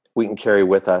we can carry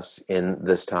with us in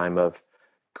this time of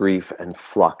grief and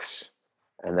flux,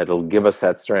 and that it'll give us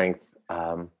that strength,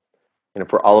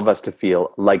 for all of us to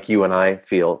feel like you and I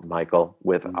feel, Michael,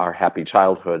 with our happy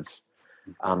childhoods,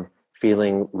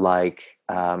 feeling like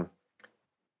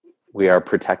we are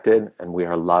protected and we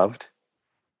are loved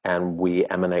and we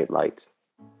emanate light.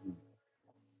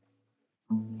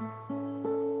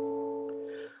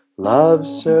 Love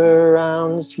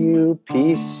surrounds you,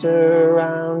 peace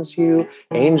surrounds you,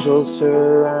 angels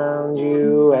surround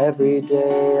you every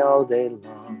day, all day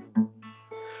long.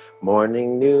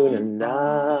 Morning, noon, and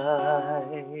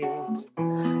night,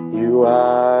 you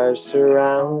are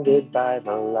surrounded by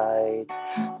the light.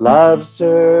 Love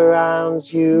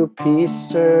surrounds you, peace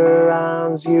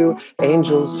surrounds you,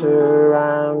 angels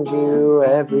surround you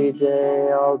every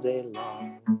day, all day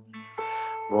long.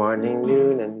 Morning,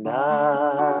 noon, and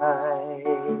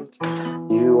night,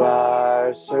 you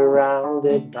are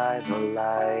surrounded by the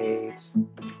light.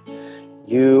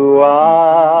 You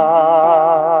are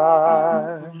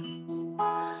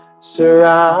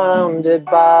surrounded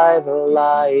by the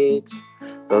light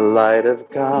of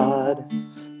God,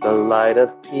 the light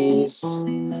of peace,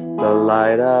 the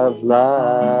light of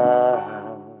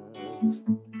love.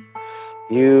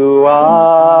 You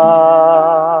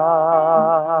are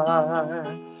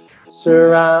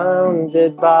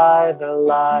surrounded by the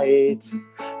light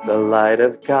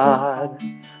of God,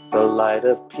 the light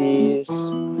of peace,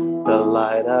 the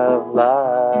light of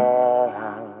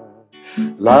love.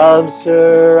 Love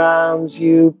surrounds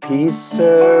you, peace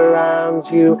surrounds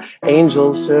you,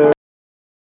 angels surround you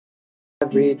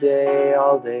every day,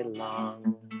 all day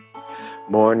long.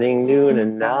 Morning, noon,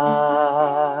 and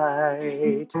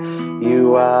night,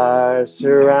 you are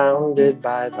surrounded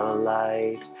by the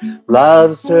light.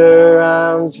 Love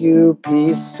surrounds you,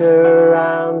 peace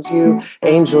surrounds you,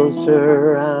 angels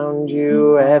surround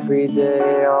you every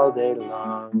day, all day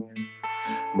long.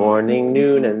 Morning,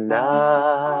 noon, and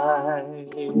night,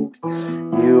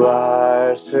 you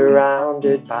are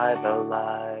surrounded by the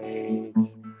light.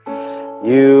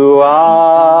 You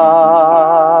are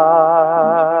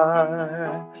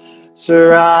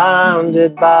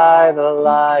surrounded by the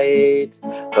light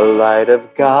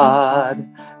of God,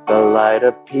 the light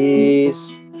of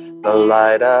peace, the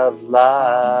light of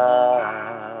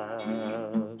love.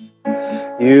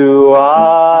 You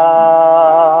are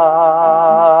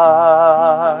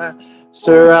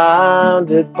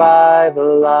surrounded by the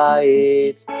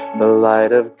light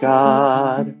of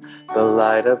God, the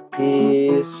light of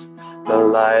peace, the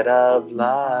light of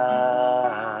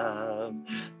love.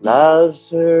 Love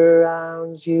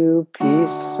surrounds you,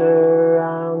 peace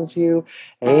surrounds you,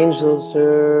 angels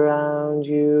surround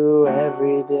you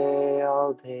every day,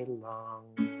 all day long,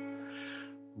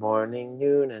 morning,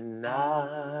 noon, and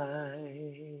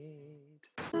night.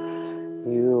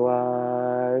 You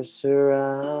are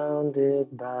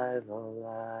surrounded by the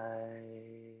light.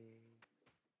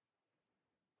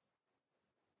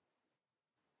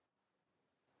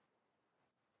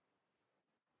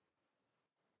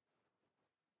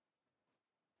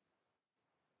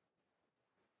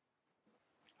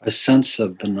 A sense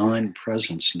of benign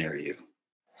presence near you.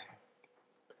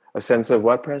 A sense of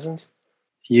what presence?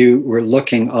 You were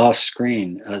looking off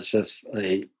screen as if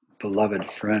a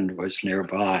beloved friend was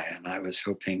nearby, and I was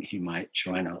hoping he might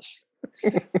join us.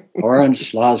 Oren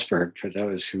Schlossberg, for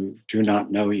those who do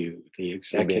not know you, the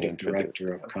executive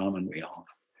director of Commonweal,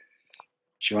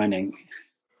 joining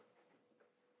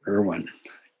Erwin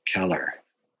Keller,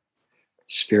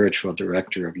 spiritual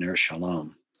director of Ner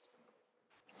Shalom.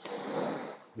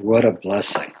 What a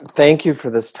blessing. Thank you for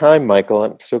this time, Michael.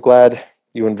 I'm so glad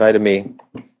you invited me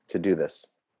to do this.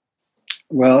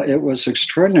 Well, it was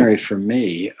extraordinary for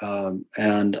me,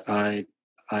 and I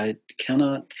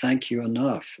cannot thank you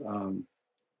enough.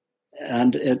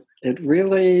 And it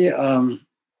really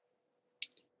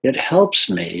it helps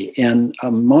me in a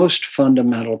most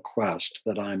fundamental quest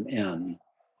that I'm in,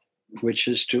 which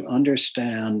is to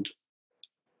understand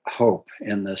hope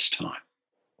in this time.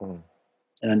 Mm.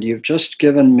 And you've just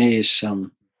given me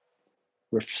some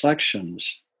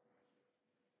reflections,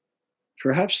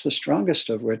 perhaps the strongest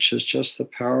of which is just the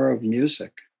power of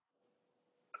music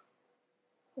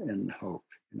in hope,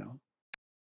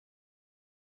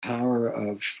 power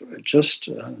of just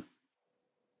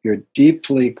you're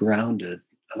deeply grounded.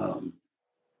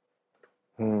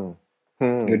 You're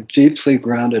deeply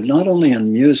grounded not only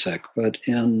in music, but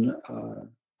in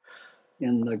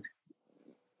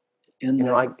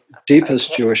the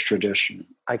deepest Jewish tradition.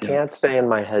 I can't stay in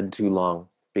my head too long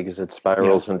because it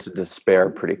spirals into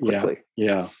despair pretty quickly.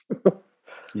 Yeah.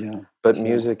 But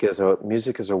music is a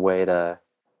way to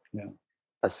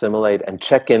assimilate and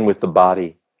check in with the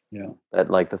body. Yeah. That,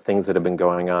 like, the things that have been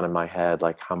going on in my head,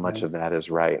 like how much of that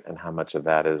is right and how much of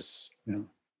that is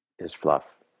fluff.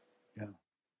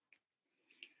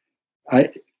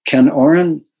 Can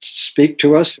Oren speak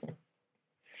to us?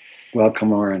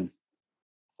 Welcome, Oren.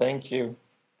 Thank you.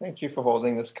 Thank you for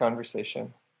holding this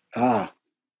conversation.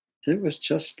 It was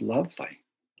just lovely.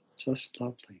 Just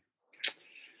lovely.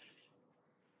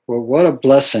 Well, what a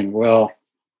blessing. Well,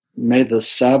 may the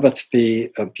Sabbath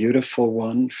be a beautiful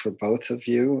one for both of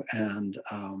you. And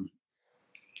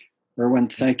Erwin,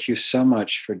 thank you so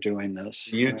much for doing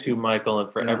this. You too, Michael,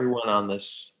 and for everyone on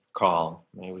this call.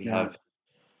 May we have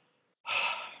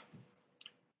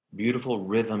beautiful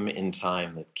rhythm in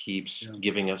time that keeps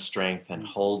giving us strength and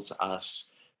holds us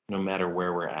no matter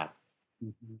where we're at.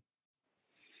 Mm-hmm.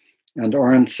 And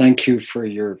Oren, thank you for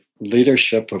your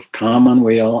leadership of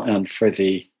Commonweal and for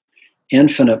the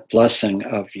infinite blessing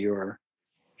of your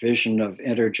vision of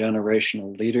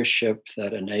intergenerational leadership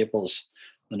that enables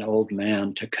an old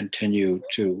man to continue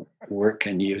to work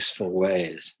in useful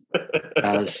ways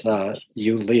as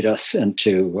you lead us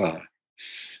into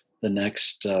the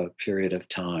next period of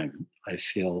time. I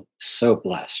feel so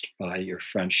blessed by your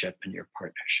friendship and your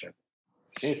partnership.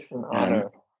 It's an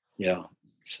honor.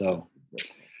 So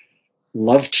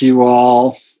love to you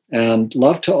all, and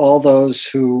love to all those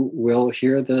who will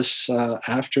hear this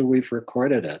after we've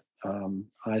recorded it.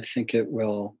 I think it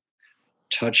will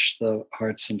touch the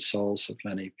hearts and souls of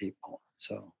many people.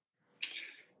 So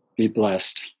be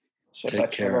blessed. Shabbat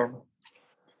Take care. shalom.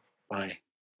 Bye.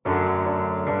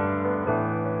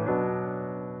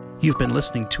 You've been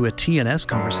listening to a TNS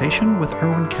conversation with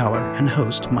Erwin Keller and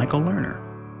host Michael Lerner.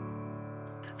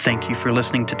 Thank you for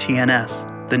listening to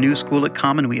TNS, the New School at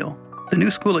Commonweal. The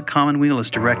New School at Commonweal is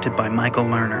directed by Michael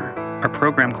Lerner. Our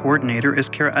program coordinator is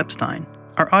Kara Epstein.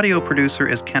 Our audio producer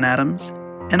is Ken Adams.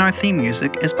 And our theme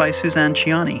music is by Suzanne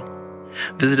Ciani.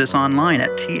 Visit us online at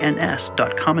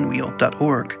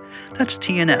tns.commonweal.org. That's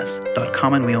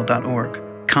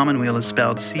tns.commonweal.org. Commonweal is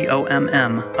spelled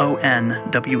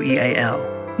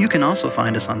COMMONWEAL. You can also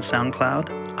find us on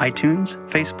SoundCloud, iTunes,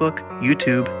 Facebook,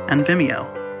 YouTube, and Vimeo.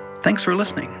 Thanks for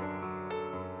listening.